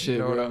reason. Say that shit, you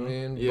know bro. what I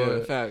mean? Yeah,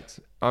 but, facts.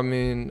 I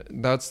mean,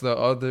 that's the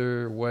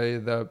other way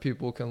that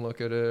people can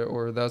look at it,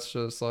 or that's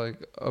just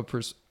like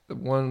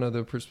one of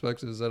the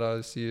perspectives that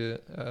I see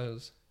it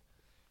as.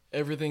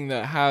 Everything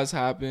that has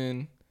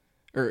happened,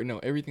 or no,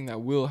 everything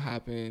that will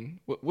happen.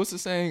 What's the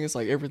saying? It's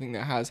like everything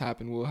that has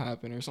happened will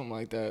happen, or something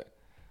like that.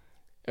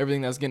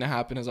 Everything that's gonna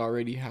happen has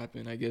already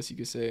happened, I guess you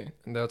could say.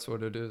 And that's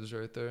what it is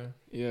right there.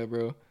 Yeah,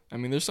 bro. I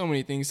mean, there's so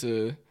many things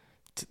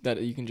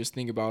that you can just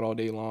think about all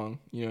day long.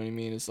 You know what I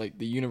mean? It's like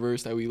the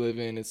universe that we live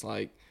in. It's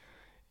like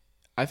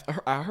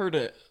I heard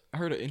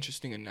an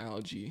interesting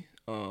analogy.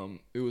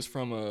 It was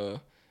from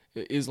a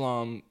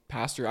Islam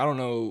pastor. I don't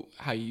know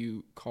how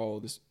you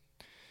call this.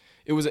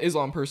 It was an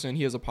Islam person.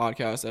 He has a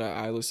podcast that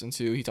I listen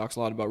to. He talks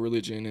a lot about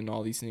religion and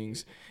all these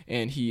things.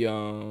 And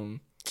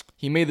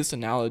he made this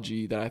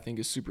analogy that I think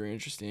is super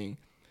interesting.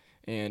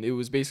 And it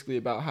was basically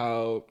about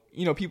how,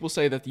 people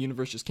say that the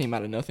universe just came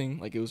out of nothing.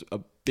 Like it was a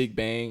big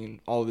bang and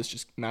all of this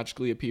just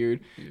magically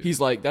appeared. Yeah. He's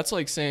like, that's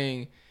like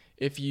saying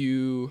if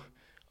you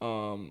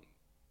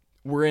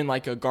were in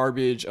like a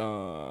garbage,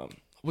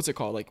 what's it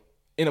called? Like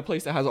in a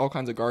place that has all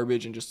kinds of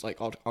garbage and just like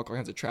all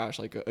kinds of trash,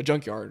 like a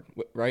junkyard,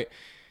 right?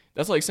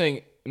 That's like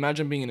saying,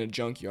 imagine being in a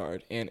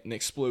junkyard and an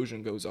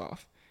explosion goes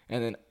off.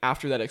 And then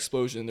after that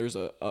explosion, there's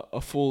a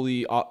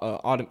fully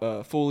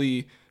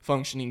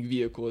functioning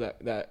vehicle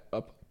that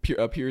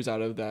appears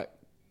out of that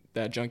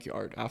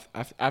junkyard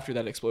after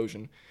that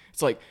explosion.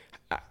 It's like,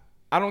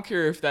 I don't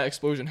care if that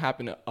explosion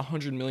happened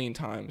 100 million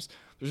times.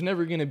 There's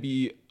never going to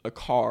be a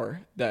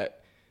car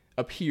that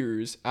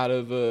appears out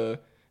of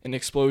an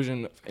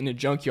explosion in a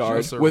junkyard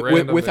Just a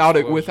random without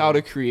explosion.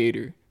 a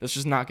creator. That's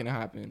just not gonna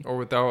happen. Or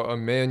without a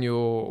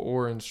manual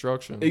or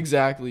instruction.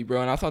 Exactly,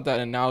 bro. And I thought that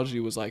analogy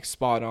was like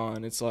spot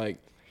on. It's like,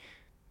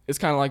 it's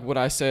kind of like what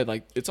I said.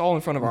 Like, it's all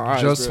in front of our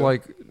eyes. Just bro.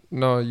 like,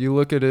 no, you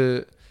look at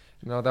it.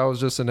 No, that was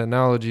just an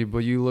analogy, but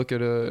you look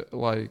at it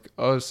like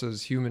us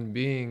as human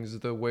beings,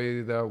 the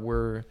way that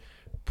we're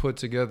put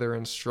together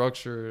and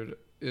structured.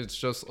 It's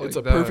just like it's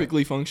a that,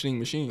 perfectly functioning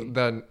machine.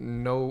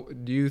 Do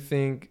you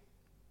think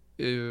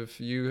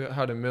if you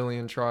had a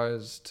million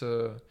tries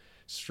to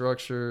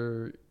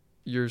structure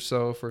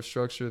yourself or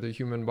structure the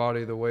human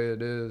body the way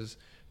it is,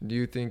 do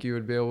you think you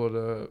would be able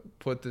to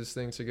put this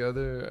thing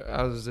together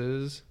as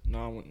is?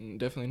 No,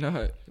 definitely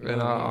not.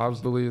 And I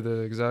believe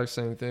the exact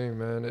same thing,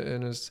 man.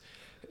 And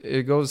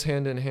it goes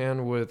hand in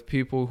hand with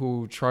people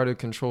who try to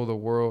control the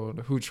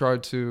world, who try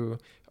to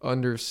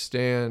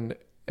understand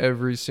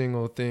every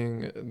single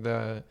thing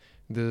that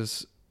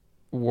this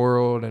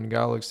world and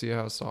galaxy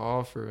has to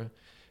offer.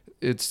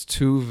 It's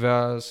too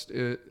vast.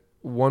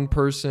 One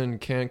person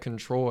can't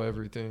control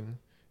everything.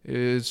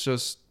 It's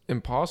just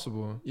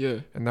impossible. Yeah.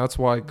 And that's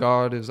why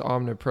God is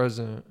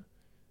omnipresent.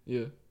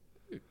 Yeah.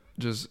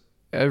 Just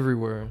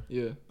everywhere.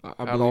 Yeah. I at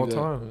believe all that.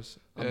 times.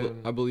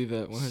 I believe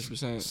that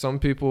 100%. Some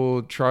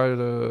people try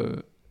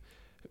to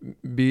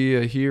be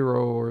a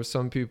hero, or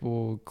some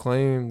people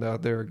claim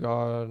that they're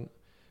God,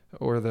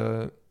 or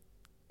that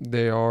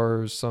they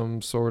are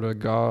some sort of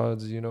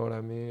gods. You know what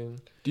I mean?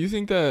 Do you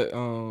think that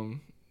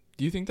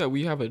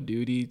we have a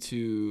duty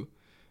to?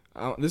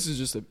 This is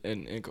just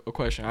a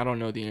question. I don't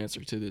know the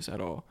answer to this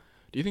at all.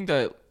 Do you think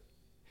that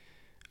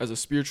as a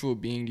spiritual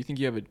being, do you think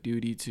you have a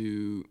duty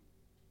to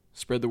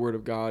spread the word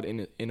of God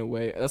in a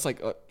way? That's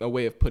like a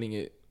way of putting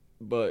it.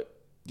 But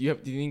do you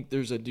think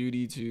there's a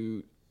duty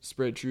to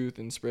spread truth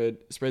and spread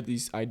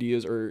these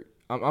ideas? Or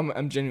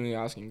I'm genuinely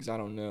asking because I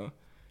don't know.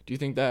 Do you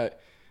think that,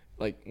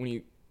 like, when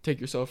you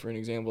take yourself for an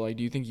example, like,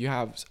 do you think you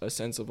have a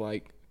sense of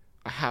like,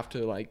 I have to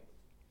like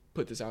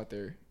put this out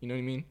there? You know what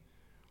I mean?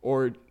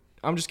 Or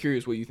I'm just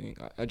curious what you think.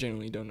 I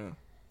genuinely don't know.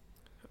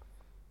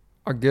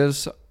 I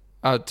guess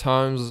at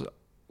times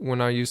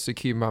when I used to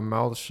keep my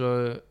mouth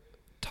shut,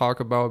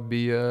 talk about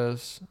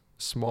BS,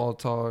 small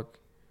talk,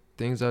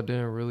 things that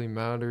didn't really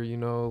matter, you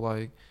know,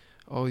 like,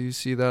 oh, you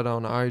see that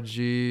on IG,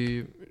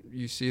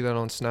 you see that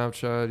on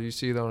Snapchat, you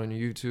see that on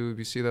YouTube,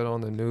 you see that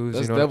on the news.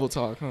 That's, you know, devil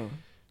talk, huh?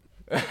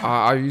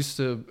 I used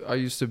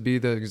to be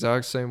the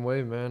exact same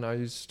way, man. I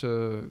used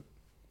to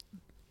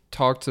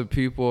talk to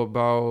people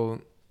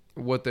about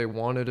what they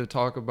wanted to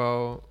talk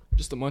about.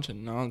 Just a bunch of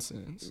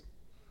nonsense.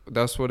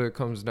 That's what it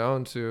comes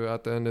down to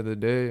at the end of the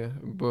day.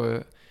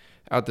 But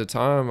at the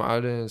time, I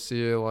didn't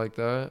see it like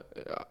that.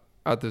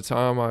 At the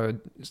time, I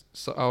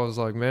was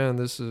like, man,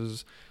 this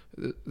is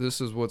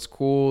what's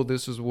cool.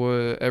 This is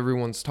what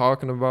everyone's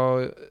talking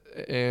about.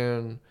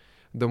 And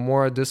the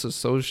more I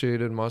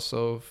disassociated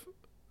myself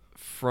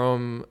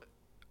from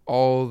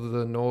all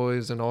the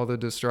noise and all the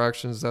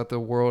distractions that the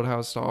world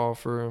has to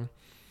offer,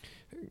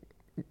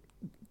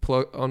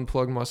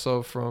 unplug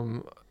myself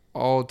from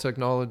all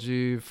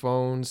technology,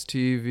 phones,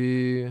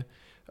 TV,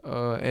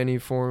 any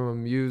form of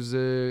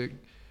music,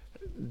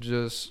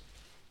 just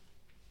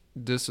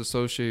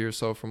disassociate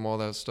yourself from all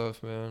that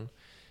stuff, man.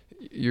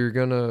 You're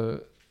gonna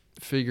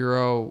figure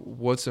out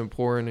what's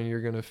important and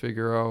you're gonna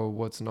figure out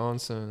what's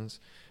nonsense.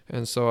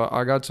 And so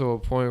I got to a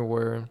point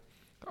where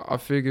I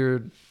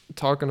figured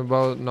talking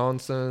about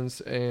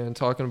nonsense and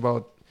talking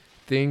about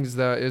things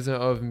that isn't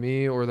of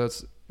me, or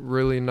that's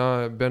really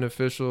not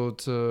beneficial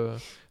to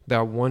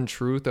that one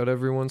truth that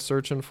everyone's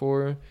searching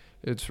for,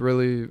 it's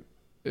really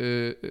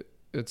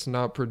it's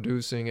not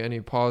producing any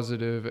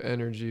positive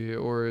energy,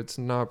 or it's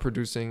not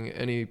producing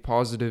any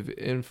positive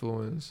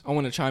influence. I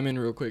want to chime in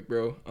real quick,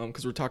 bro,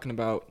 because we're talking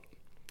about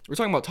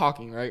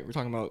talking, right? We're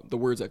talking about the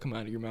words that come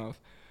out of your mouth.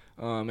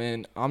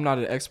 And I'm not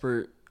an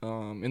expert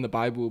in the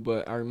Bible,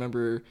 but I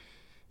remember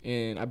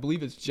I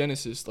believe it's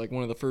Genesis, like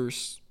one of the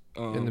first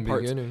in the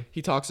parts, beginning,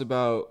 he talks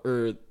about,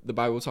 or the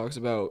Bible talks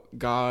about,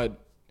 God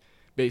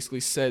basically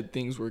said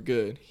things were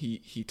good.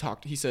 He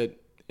said,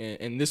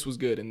 and this was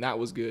good, and that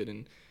was good,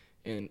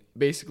 and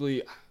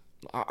basically,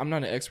 I'm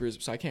not an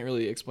expert, so I can't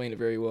really explain it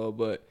very well,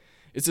 but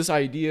it's this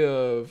idea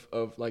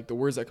of like the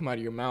words that come out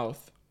of your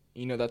mouth.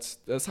 You know,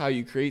 that's how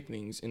you create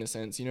things in a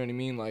sense. You know what I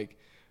mean? Like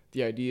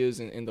the ideas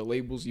and the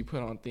labels you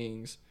put on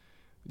things.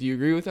 Do you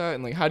agree with that?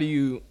 And like, how do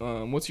you?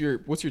 What's your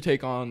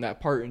take on that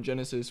part in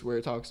Genesis where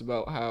it talks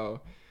about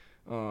how,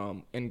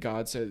 and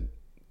God said,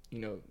 you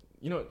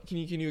know, can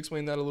you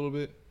explain that a little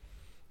bit?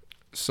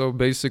 So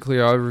basically,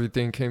 how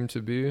everything came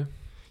to be.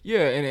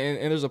 Yeah,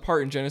 and there's a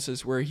part in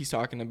Genesis where he's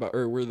talking about,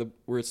 or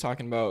where it's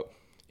talking about,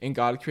 and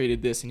God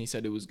created this and he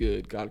said it was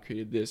good. God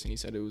created this and he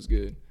said it was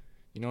good.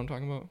 You know what I'm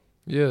talking about?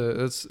 Yeah,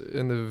 that's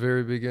in the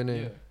very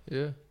beginning.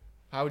 Yeah.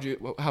 How would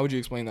you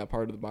explain that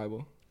part of the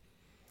Bible?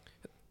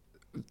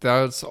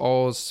 That's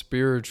all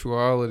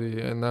spirituality,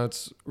 and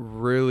that's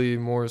really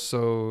more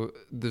so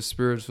the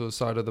spiritual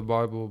side of the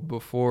Bible,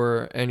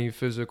 before any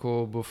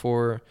physical,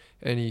 before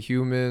any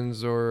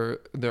humans or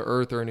the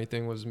earth or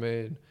anything was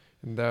made.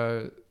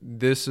 that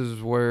this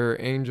is where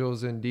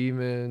angels and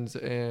demons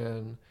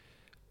and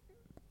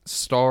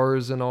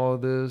stars and all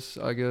of this,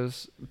 I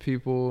guess,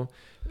 people,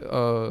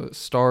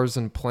 stars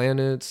and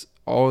planets,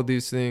 all of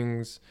these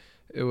things,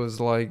 it was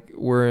like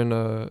we're in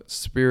a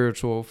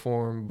spiritual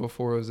form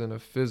before it was in a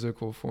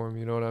physical form,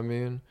 you know what I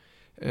mean?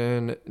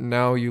 And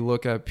now you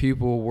look at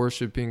people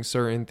worshiping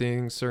certain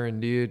things, certain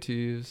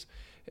deities,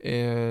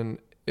 and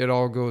it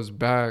all goes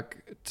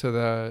back to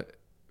that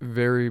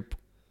very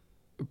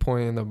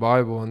point in the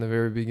Bible in the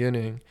very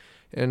beginning.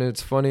 And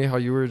it's funny how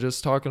you were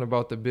just talking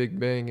about the Big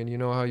Bang, and you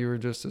know how you were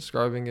just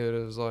describing it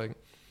as like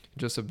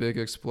just a big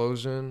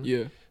explosion.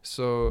 Yeah.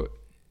 So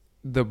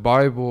the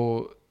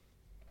Bible,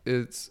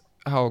 it's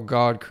how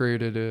God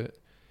created it.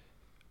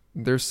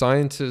 There's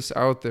scientists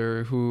out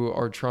there who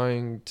are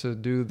trying to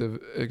do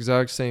the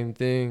exact same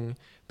thing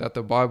that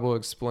the Bible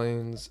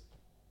explains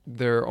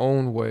their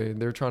own way.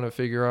 They're trying to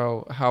figure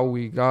out how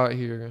we got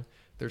here.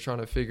 They're trying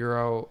to figure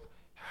out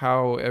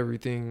how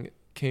everything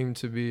came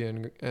to be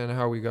and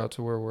how we got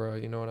to where we're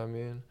at. You know what I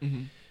mean?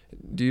 Mm-hmm.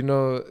 Do you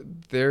know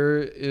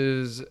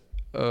there's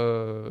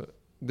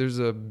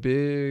a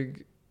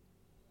big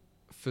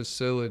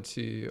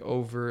facility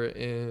over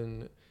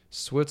in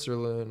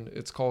Switzerland?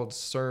 It's called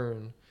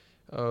CERN.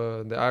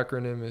 The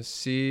acronym is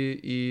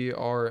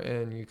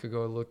CERN. You could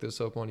go look this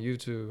up on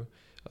YouTube.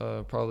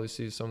 Probably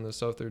see some of the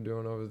stuff they're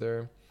doing over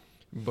there.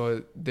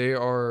 But they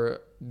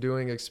are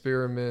doing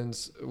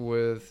experiments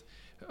with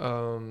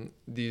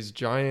these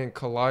giant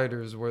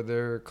colliders where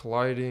they're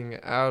colliding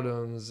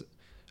atoms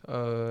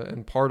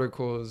and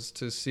particles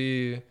to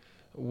see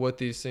what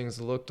these things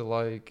looked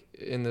like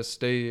in the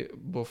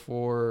state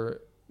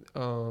before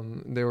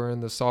they were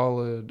in the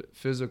solid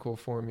physical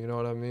form, you know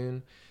what I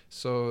mean?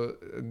 So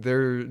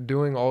they're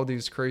doing all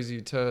these crazy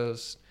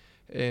tests,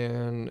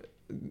 and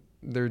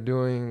they're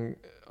doing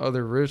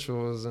other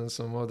rituals and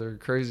some other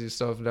crazy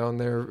stuff down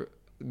there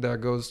that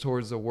goes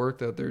towards the work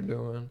that they're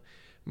doing.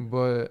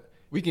 But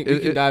we can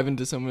dive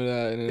into some of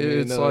that in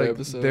another like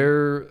episode.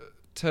 They're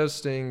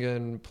testing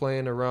and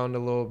playing around a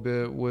little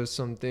bit with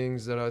some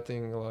things that I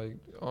think like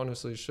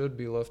honestly should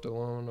be left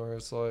alone, or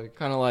it's like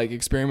kind of like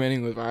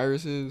experimenting with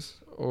viruses,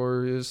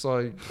 or it's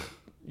like,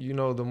 you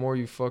know, the more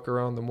you fuck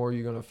around, the more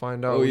you're gonna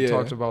find out. We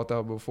talked about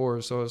that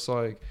before. So it's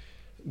like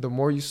the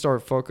more you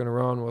start fucking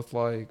around with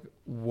like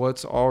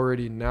what's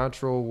already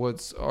natural,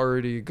 what's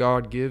already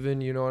God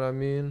given, you know what I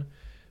mean?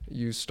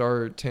 You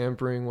start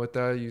tampering with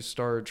that. You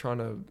start trying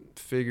to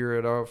figure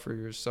it out for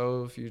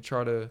yourself. You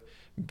try to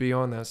be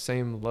on that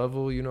same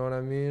level, you know what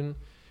I mean?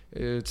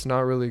 It's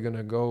not really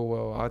gonna go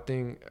well. I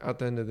think at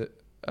the end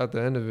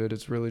of it,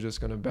 it's really just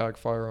gonna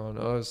backfire on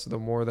us. The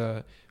more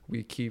that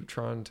we keep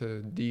trying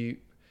to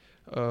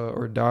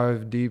or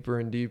dive deeper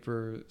and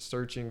deeper,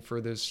 searching for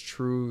this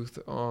truth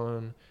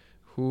on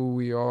who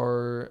we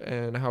are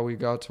and how we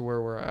got to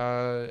where we're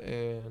at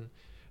and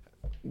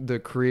the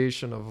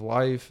creation of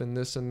life and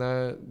this and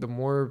that, the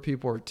more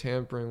people are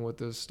tampering with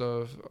this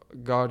stuff,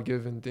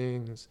 God-given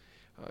things,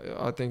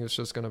 I think it's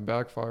just going to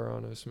backfire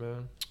on us,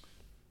 man.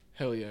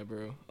 Hell yeah,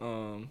 bro.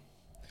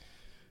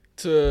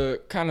 To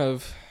kind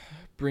of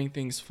bring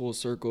things full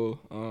circle,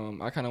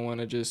 I kind of want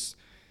to just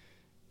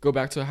go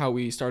back to how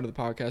we started the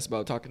podcast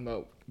about talking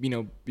about, you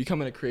know,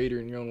 becoming a creator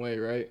in your own way,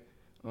 right?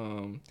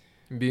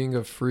 Being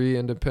a free,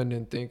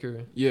 independent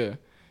thinker. Yeah.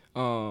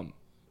 I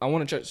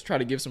want to try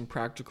to give some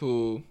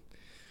practical,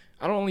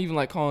 I don't even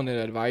like calling it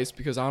advice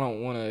because I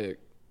don't want to,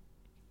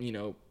 you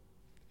know,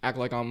 act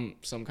like I'm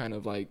some kind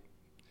of like,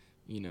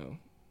 I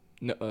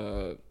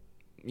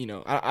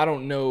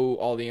don't know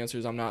all the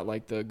answers. I'm not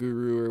like the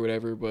guru or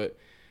whatever, but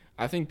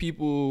I think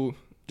people,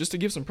 just to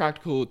give some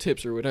practical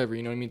tips or whatever,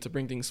 you know what I mean, to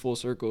bring things full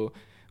circle,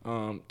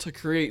 to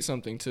create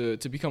something, to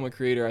become a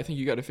creator, I think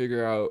you got to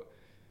figure out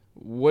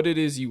what it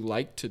is you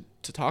like to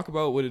talk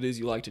about, what it is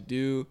you like to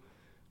do,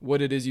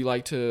 what it is you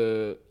like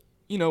to,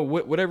 you know,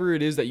 whatever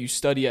it is that you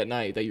study at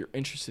night that you're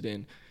interested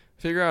in.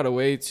 Figure out a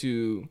way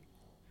to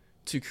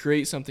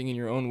create something in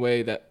your own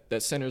way that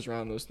centers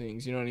around those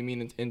things, you know what I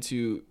mean, and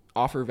to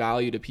offer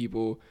value to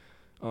people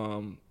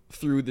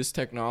through this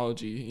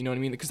technology, you know what I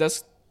mean, because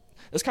that's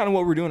kind of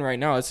what we're doing right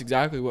now. That's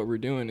exactly what we're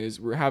doing, is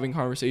we're having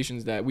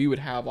conversations that we would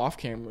have off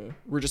camera.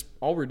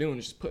 All we're doing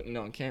is just putting it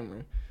on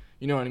camera,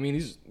 you know what I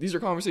mean. These are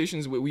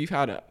conversations we've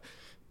had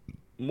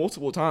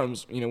multiple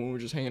times, you know, when we're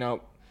just hanging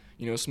out,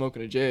 you know,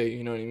 smoking a J,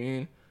 you know what I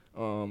mean.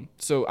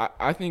 So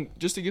I think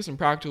just to give some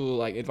practical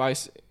like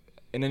advice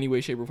in any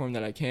way, shape, or form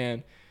that I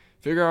can,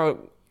 figure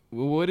out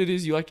what it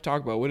is you like to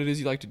talk about, what it is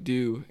you like to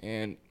do,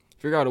 and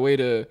figure out a way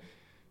to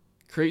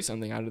create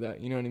something out of that.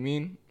 You know what I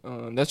mean?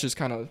 That's just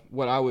kind of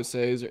what I would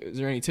say. Is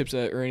there any tips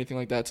or anything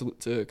like that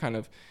to kind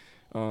of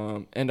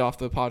end off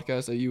the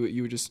podcast that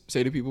you would just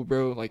say to people,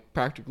 bro, like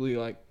practically,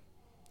 like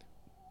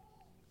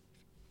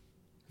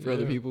for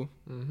other people?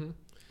 Mm-hmm.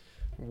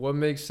 What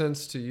makes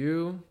sense to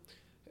you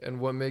and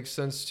what makes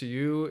sense to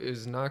you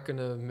is not going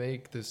to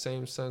make the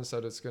same sense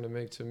that it's going to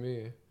make to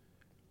me.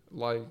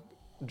 Like,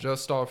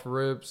 just off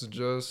rips,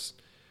 just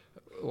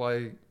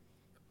like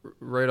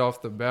right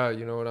off the bat,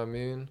 you know what I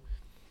mean?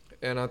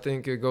 And I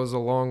think it goes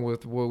along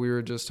with what we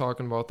were just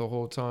talking about the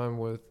whole time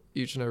with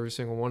each and every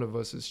single one of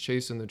us is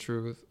chasing the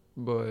truth,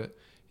 but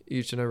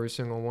each and every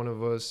single one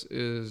of us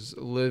is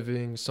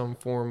living some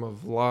form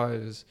of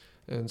lies.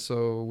 And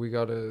so we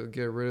got to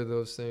get rid of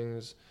those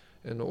things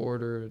in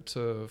order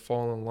to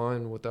fall in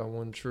line with that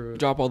one truth.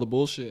 Drop all the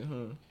bullshit,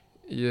 huh?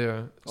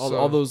 Yeah.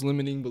 All those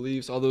limiting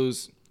beliefs, all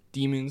those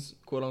demons,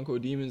 quote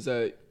unquote demons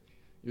that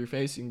you're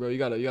facing, bro. You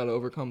gotta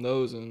overcome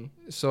those. And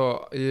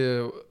so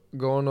yeah,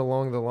 going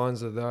along the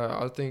lines of that,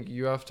 I think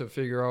you have to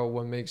figure out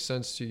what makes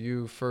sense to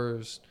you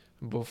first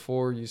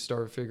before you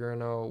start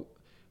figuring out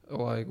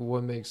like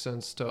what makes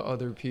sense to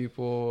other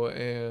people.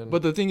 And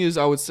but the thing is,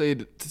 I would say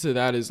to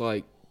that is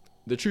like,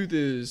 the truth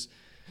is,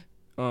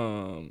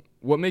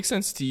 what makes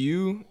sense to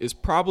you is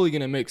probably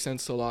gonna make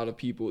sense to a lot of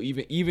people,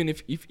 even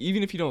if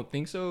you don't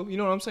think so. You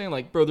know what I'm saying?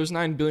 Like, bro, there's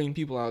 9 billion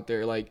people out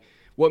there. Like,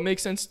 what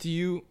makes sense to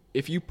you,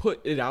 if you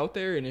put it out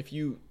there and if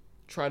you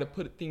try to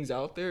put things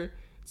out there,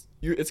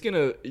 you're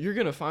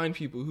gonna find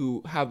people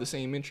who have the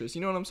same interests.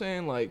 You know what I'm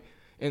saying? Like,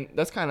 and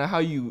that's kind of how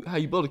you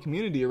build a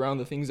community around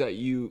the things that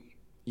you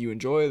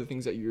enjoy, the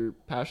things that you're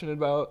passionate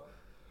about.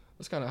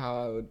 That's kind of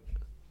how I would.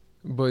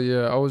 But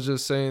yeah, I was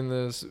just saying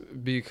this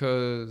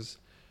because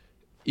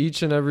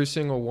each and every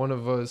single one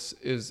of us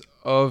is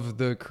of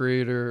the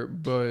creator,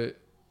 but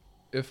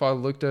if I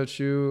looked at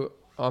you,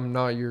 I'm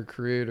not your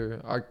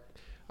creator.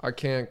 I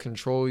can't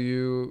control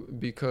you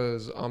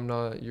because I'm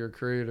not your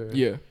creator.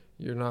 Yeah.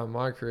 You're not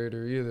my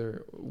creator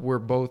either. We're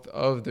both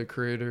of the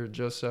creator,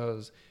 just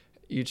as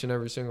each and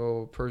every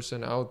single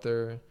person out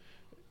there,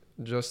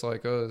 just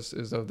like us,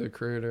 is of the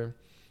creator.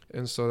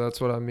 And so that's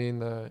what I mean,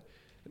 that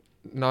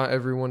not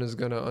everyone is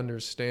going to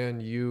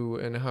understand you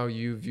and how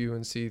you view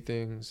and see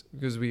things,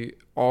 because we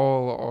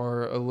all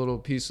are a little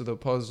piece of the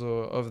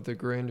puzzle of the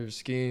grander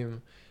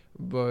scheme.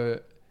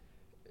 But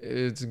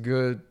it's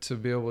good to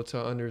be able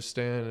to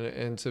understand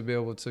and to be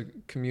able to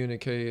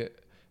communicate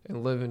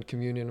and live in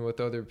communion with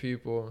other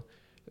people,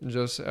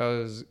 just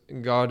as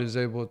God is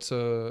able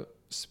to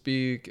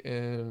speak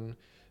and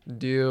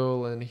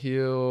deal and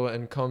heal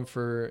and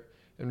comfort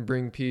and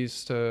bring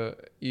peace to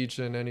each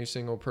and any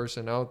single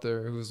person out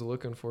there who's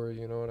looking for it.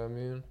 You know what I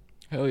mean?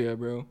 Hell yeah,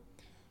 bro.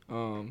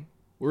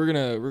 We're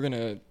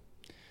gonna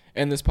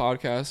end this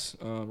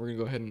podcast. We're gonna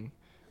go ahead and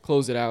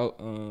close it out.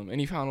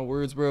 Any final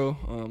words, bro?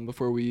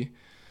 Before we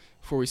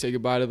say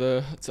goodbye to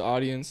the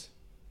audience.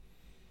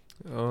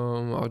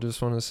 I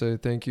just want to say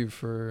thank you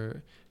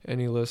for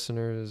any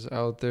listeners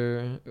out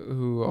there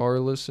who are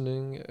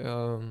listening.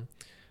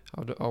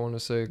 I want to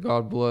say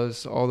God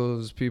bless all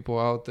those people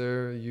out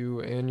there,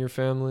 you and your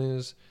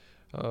families.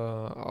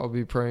 I'll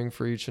be praying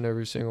for each and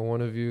every single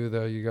one of you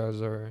that you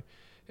guys are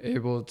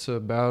able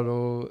to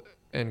battle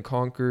and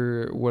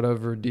conquer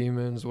whatever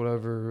demons,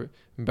 whatever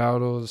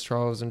battles,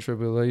 trials, and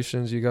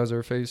tribulations you guys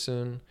are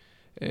facing.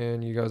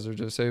 And you guys are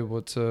just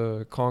able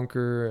to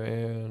conquer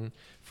and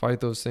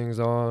fight those things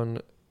on,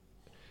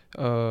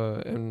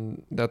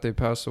 and that they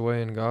pass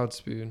away in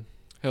Godspeed.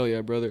 Hell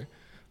yeah, brother.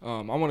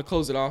 I want to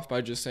close it off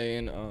by just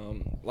saying,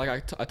 like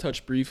I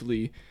touched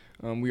briefly,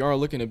 we are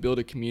looking to build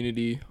a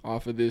community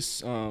off of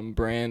this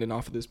brand and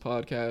off of this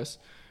podcast.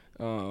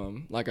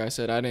 Like I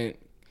said, I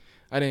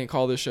didn't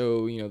call this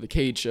show, the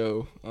Cade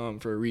Show,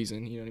 for a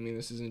reason. You know what I mean?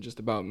 This isn't just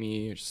about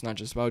me. It's not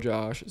just about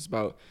Josh. It's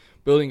about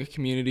building a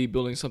community,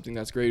 building something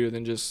that's greater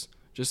than just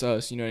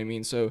us. You know what I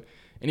mean? So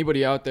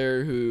anybody out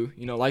there who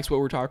likes what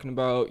we're talking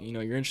about,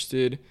 you're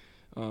interested.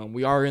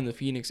 We are in the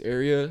Phoenix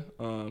area.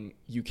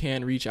 You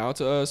can reach out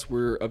to us.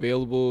 We're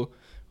available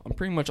on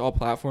pretty much all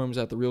platforms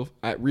at Real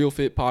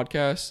Fit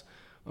Podcast.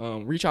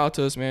 Reach out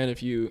to us, man.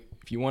 If you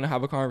want to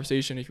have a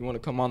conversation, if you want to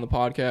come on the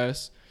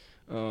podcast,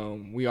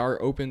 we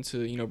are open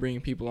to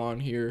bringing people on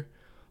here,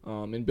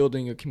 and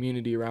building a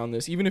community around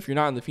this. Even if you're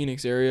not in the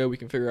Phoenix area, we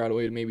can figure out a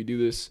way to maybe do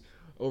this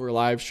over a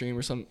live stream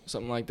or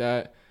something like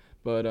that.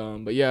 But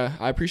yeah,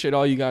 I appreciate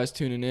all you guys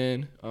tuning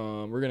in.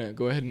 We're gonna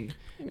go ahead and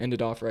end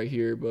it off right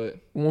here. But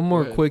one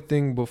more quick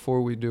thing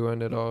before we do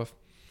end it off.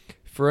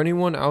 For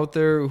anyone out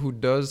there who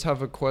does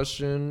have a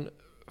question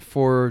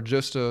for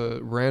just a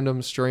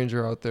random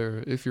stranger out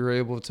there, if you're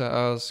able to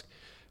ask,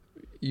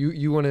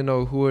 you want to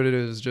know who it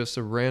is, just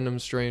a random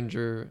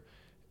stranger.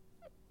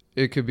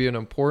 It could be an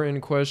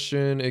important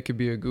question. It could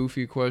be a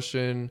goofy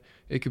question.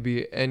 It could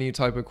be any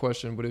type of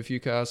question. But if you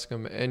could ask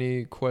them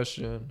any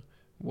question,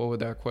 what would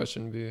that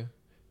question be?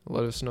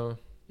 Let us know.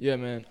 Yeah,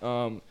 man.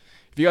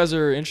 If you guys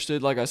are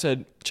interested, like I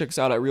said, check us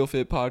out at Real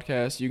Fit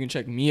Podcast. You can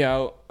check me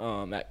out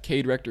at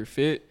Cade Rector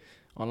Fit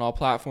on all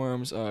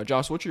platforms.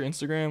 Josh, what's your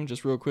Instagram?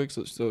 Just real quick,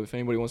 so if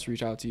anybody wants to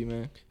reach out to you,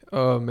 man.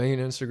 Main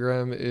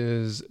Instagram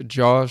is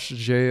Josh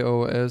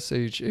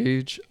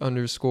JOSHH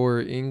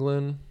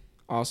 _England.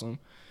 Awesome.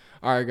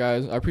 All right,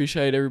 guys. I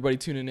appreciate everybody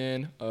tuning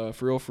in.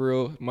 For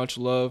real, much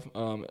love.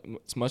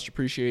 It's much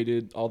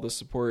appreciated. All the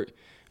support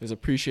is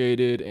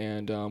appreciated,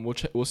 and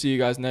we'll see you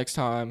guys next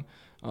time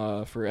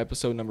for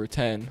episode number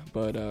 10.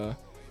 But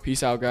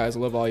peace out, guys. I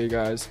love all you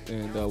guys,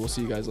 and we'll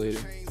see you guys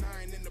later.